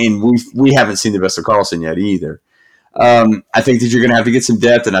 And we haven't seen the best of Carlson yet either. I think that you're going to have to get some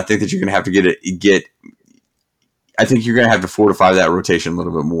depth, and I think that you're going to have to I think you're going to have to fortify that rotation a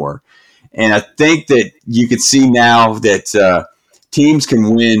little bit more. And I think that you could see now that teams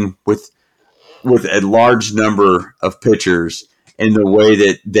can win with a large number of pitchers in the way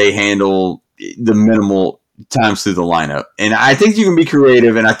that they handle the minimal times through the lineup. And I think you can be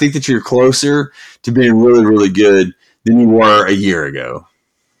creative, and I think that you're closer to being really, really good than you were a year ago.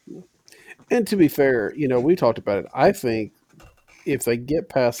 And to be fair, we talked about it. I think if they get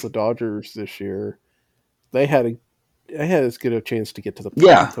past the Dodgers this year, they had as good a chance to get to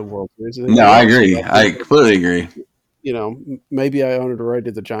the World Series. No, I agree. I completely agree. Maybe I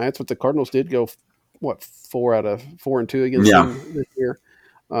underrated the Giants, but the Cardinals did go 4 out of 4-2 against them this year.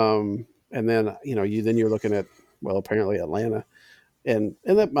 And then you're looking at apparently Atlanta, and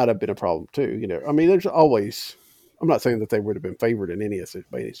that might have been a problem too. I mean, there's always. I'm not saying that they would have been favored in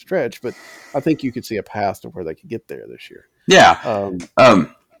by any stretch, but I think you could see a path to where they could get there this year. Yeah. Look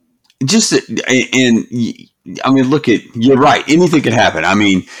you're right. Anything could happen. I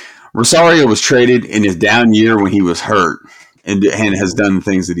mean, Rosario was traded in his down year when he was hurt and has done the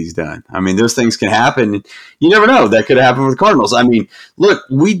things that he's done. I mean, those things can happen. You never know. That could happen with the Cardinals. I mean, look,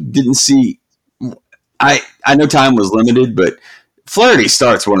 we didn't see – I know time was limited, but Flaherty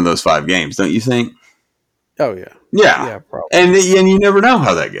starts one of those 5 games, don't you think? Oh, yeah. Yeah, probably. And you never know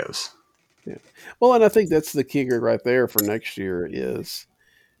how that goes. Yeah. Well, and I think that's the kicker right there for next year is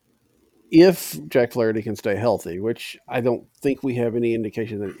if Jack Flaherty can stay healthy, which I don't think we have any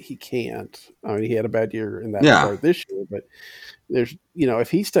indication that he can't. I mean, he had a bad year in that part this year, but there's, if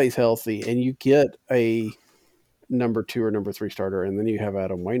he stays healthy and you get a number 2 or number 3 starter, and then you have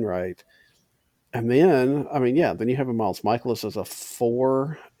Adam Wainwright, and then, then you have a Miles Michaelis as a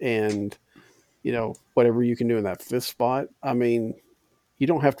 4 and whatever you can do in that 5th spot. I mean, you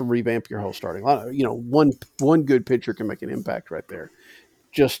don't have to revamp your whole starting lineup. One good pitcher can make an impact right there.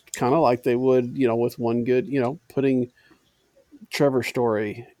 Just kind of like they would, with one good, putting Trevor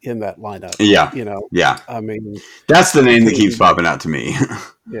Story in that lineup. Yeah. Yeah. I mean, that's the name that keeps popping out to me.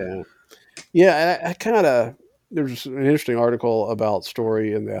 Yeah. Yeah. I kind of, there's an interesting article about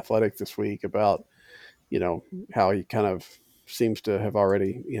Story in The Athletic this week about, how he kind of seems to have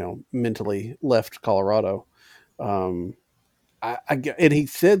already, mentally left Colorado. And he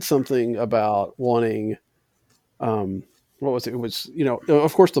said something about wanting, what was it? It was,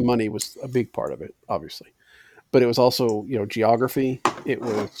 of course the money was a big part of it, obviously, but it was also, geography. It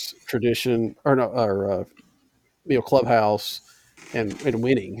was tradition clubhouse and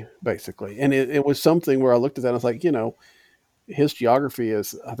winning basically. And it was something where I looked at that and I was like, his geography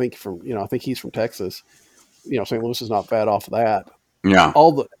is, I think he's from Texas. St. Louis is not bad off of that. Yeah.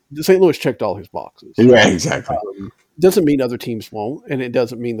 The St. Louis checked all his boxes. Yeah, exactly. Doesn't mean other teams won't, and it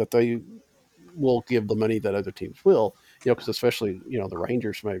doesn't mean that they will give the money that other teams will, because especially, the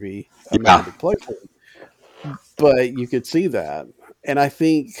Rangers may be a big play for them. But you could see that. And I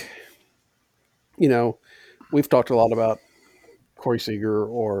think, we've talked a lot about Corey Seager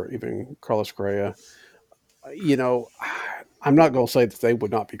or even Carlos Correa. I'm not going to say that they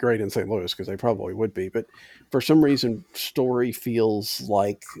would not be great in St. Louis, because they probably would be. But for some reason, Story feels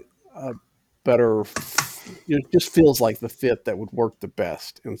like a better – it just feels like the fit that would work the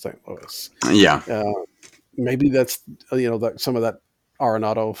best in St. Louis. Yeah. Maybe that's, some of that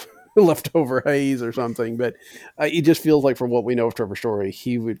Arenado leftover haze or something. But it just feels like, from what we know of Trevor Story,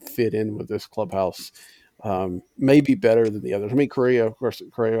 he would fit in with this clubhouse maybe better than the others. I mean, Correa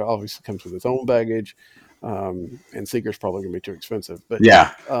obviously comes with his own baggage. And Seager's probably going to be too expensive, but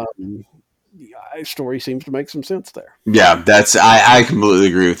Story seems to make some sense there. Yeah, I completely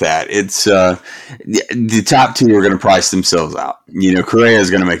agree with that. It's the top 2 are going to price themselves out. Correa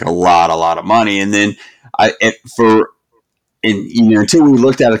is going to make a lot of money, and then until we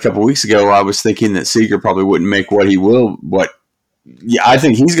looked at it a couple of weeks ago, I was thinking that Seager probably wouldn't make what he will. I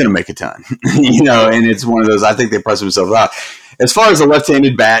think he's going to make a ton. And it's one of those. I think they price themselves out. As far as a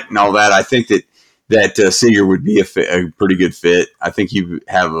left-handed bat and all that, I think that Seager would be a pretty good fit. I think you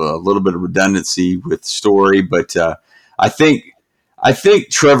have a little bit of redundancy with Story, but I think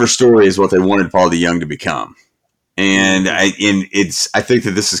Trevor Story is what they wanted Paul DeJong to become. And I think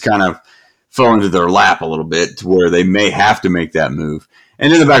that this is kind of fell into their lap a little bit to where they may have to make that move.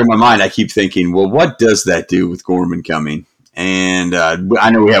 And in the back of my mind, I keep thinking, well, what does that do with Gorman coming? And I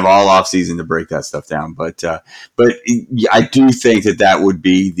know we have all off season to break that stuff down, but I do think that would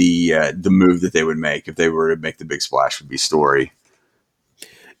be the move that they would make if they were to make the big splash. Would be Story.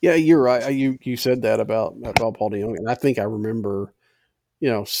 Yeah, you're right. You said that about Paul DeJong, and I think I remember,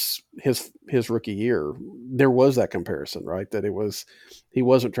 his rookie year. There was that comparison, right? That he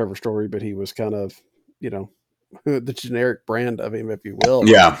wasn't Trevor Story, but he was kind of, the generic brand of him, if you will.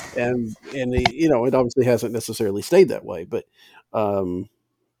 Yeah. And it obviously hasn't necessarily stayed that way, but I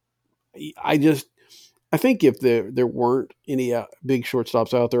think if there weren't any big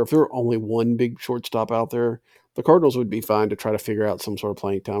shortstops out there, if there were only one big shortstop out there, the Cardinals would be fine to try to figure out some sort of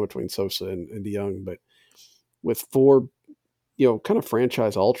playing time between Sosa and DeJong. But with four, kind of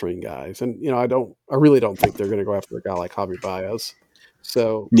franchise altering guys, and I really don't think they're going to go after a guy like Javi Baez.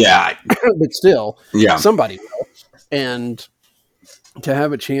 So yeah, but still, yeah, somebody will. And to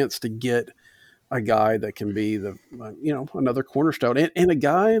have a chance to get a guy that can be another cornerstone, and a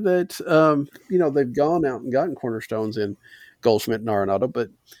guy that they've gone out and gotten cornerstones in Goldschmidt and Arenado, but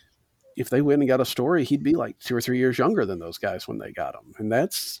if they went and got a Story, he'd be like 2 or 3 years younger than those guys when they got him, and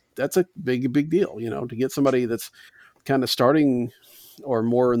that's a big deal, to get somebody that's kind of starting or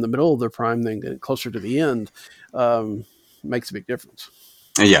more in the middle of their prime than getting closer to the end. Makes a big difference.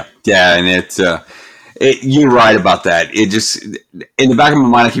 Yeah, and it's you're right about that. It just in the back of my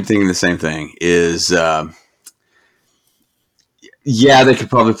mind, I keep thinking the same thing. Is they could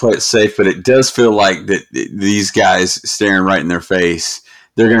probably play it safe, but it does feel like that these guys staring right in their face,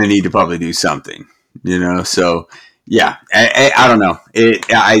 they're going to need to probably do something. So yeah, I don't know.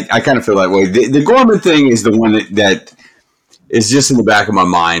 I kind of feel that way. The Gorman thing is the one that is just in the back of my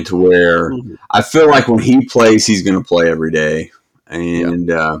mind, to where I feel like when he plays, he's going to play every day.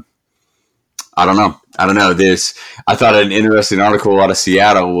 And I don't know. I thought an interesting article out of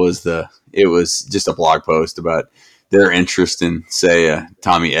Seattle was just a blog post about their interest in, say,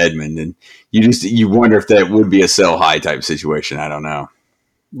 Tommy Edman, and you wonder if that would be a sell high type situation. I don't know.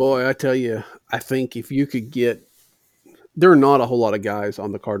 Boy, I tell you, I think if you could get, there are not a whole lot of guys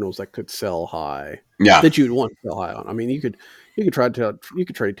on the Cardinals that could sell high. Yeah, that you'd want to sell high on. I mean, you could trade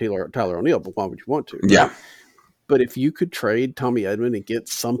Tyler O'Neill, but why would you want to? Right? Yeah. But if you could trade Tommy Edman and get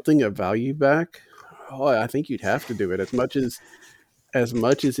something of value back, I think you'd have to do it. As much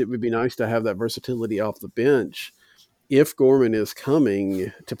as it would be nice to have that versatility off the bench, if Gorman is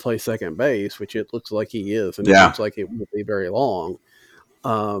coming to play second base, which it looks like he is, and it looks like it won't be very long,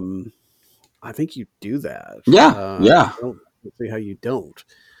 I think you do that. Yeah, I don't see how you don't.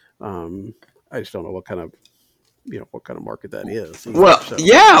 I just don't know what kind of market that is.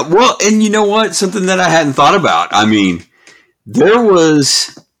 Yeah. Well, and you know what? Something that I hadn't thought about. I mean, there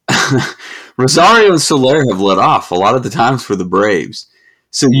was Rosario and Soler have let off a lot of the times for the Braves.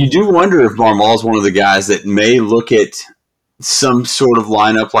 So you do wonder if Marmol is one of the guys that may look at some sort of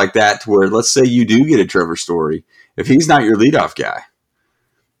lineup like that, to where, let's say you do get a Trevor Story, if he's not your leadoff guy.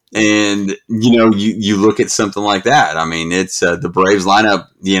 And, you look at something like that. I mean, it's the Braves lineup,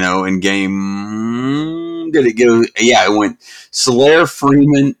 in game, did it go? Yeah, it went Soler,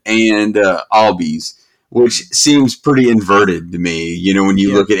 Freeman, and Albies, which seems pretty inverted to me, when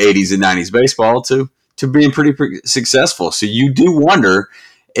you look at 80s and 90s baseball to being pretty successful. So you do wonder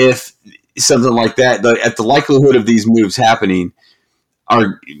if something like that, at the likelihood of these moves happening,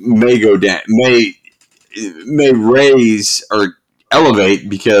 may go down, may raise or elevate,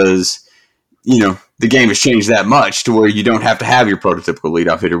 because the game has changed that much to where you don't have to have your prototypical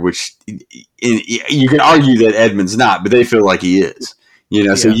leadoff hitter, which you can argue that Edman's not, but they feel like he is.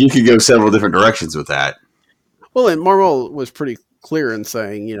 So you could go several different directions with that. Well, and Marmol was pretty clear in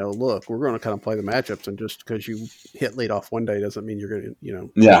saying, look, we're going to kind of play the matchups, and just because you hit leadoff one day doesn't mean you're going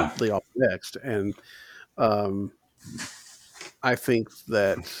to, lead off next. And I think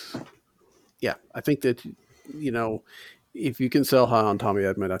that, if you can sell high on Tommy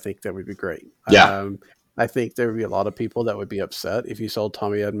Edman, I think that would be great. Yeah. I think there would be a lot of people that would be upset if you sold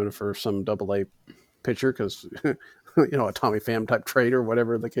Tommy Edman for some AA pitcher, because, a Tommy Pham type trade or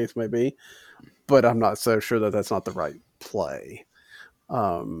whatever the case may be. But I'm not so sure that that's not the right play,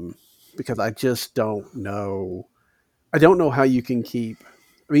 because I just don't know. I don't know how you can keep.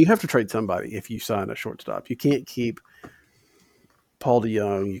 I mean, you have to trade somebody if you sign a shortstop. You can't keep Paul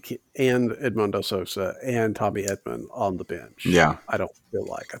DeJong and Edmundo Sosa and Tommy Edman on the bench. Yeah, I don't feel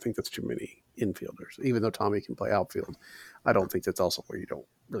like. I think that's too many infielders. Even though Tommy can play outfield, I don't think that's also where you don't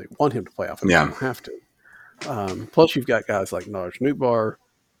really want him to play outfield. Yeah. You don't have to. Plus, you've got guys like Naj Nootbaar.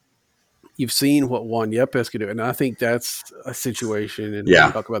 you've seen what Juan Yepes can do, and I think that's a situation, and Yeah.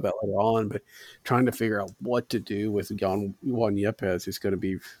 we'll talk about that later on. But trying to figure out what to do with Juan Yepes is going to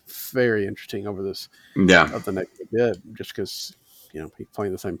be very interesting over this Yeah. of the next bit, just because he's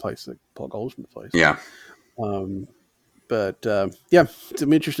playing the same place that Paul Goldschmidt plays. Yeah. But yeah,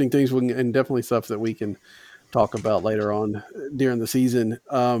 some interesting things, and definitely stuff that we can talk about later on during the season.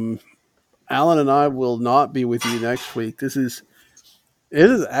 Alan and I will not be with you next week. It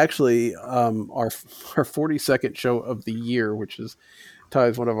is actually our 42nd show of the year, which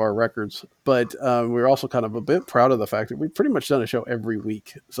ties one of our records. But we're also kind of a bit proud of the fact that we've pretty much done a show every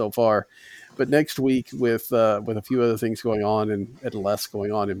week so far. But next week, with a few other things going on and less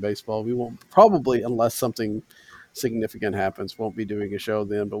going on in baseball, we won't probably, unless something significant happens, won't be doing a show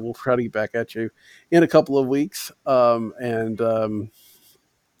then. But we'll try to get back at you in a couple of weeks,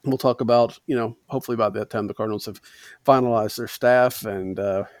 we'll talk about, hopefully by that time the Cardinals have finalized their staff, and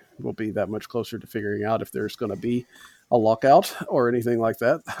we'll be that much closer to figuring out if there's going to be a lockout or anything like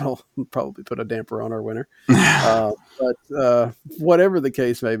that. That'll probably put a damper on our winter. But whatever the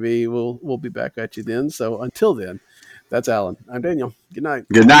case may be, we'll be back at you then. So until then, that's Alan. I'm Daniel. Good night.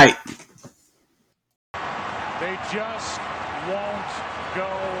 Good night. They just won't go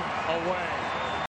away.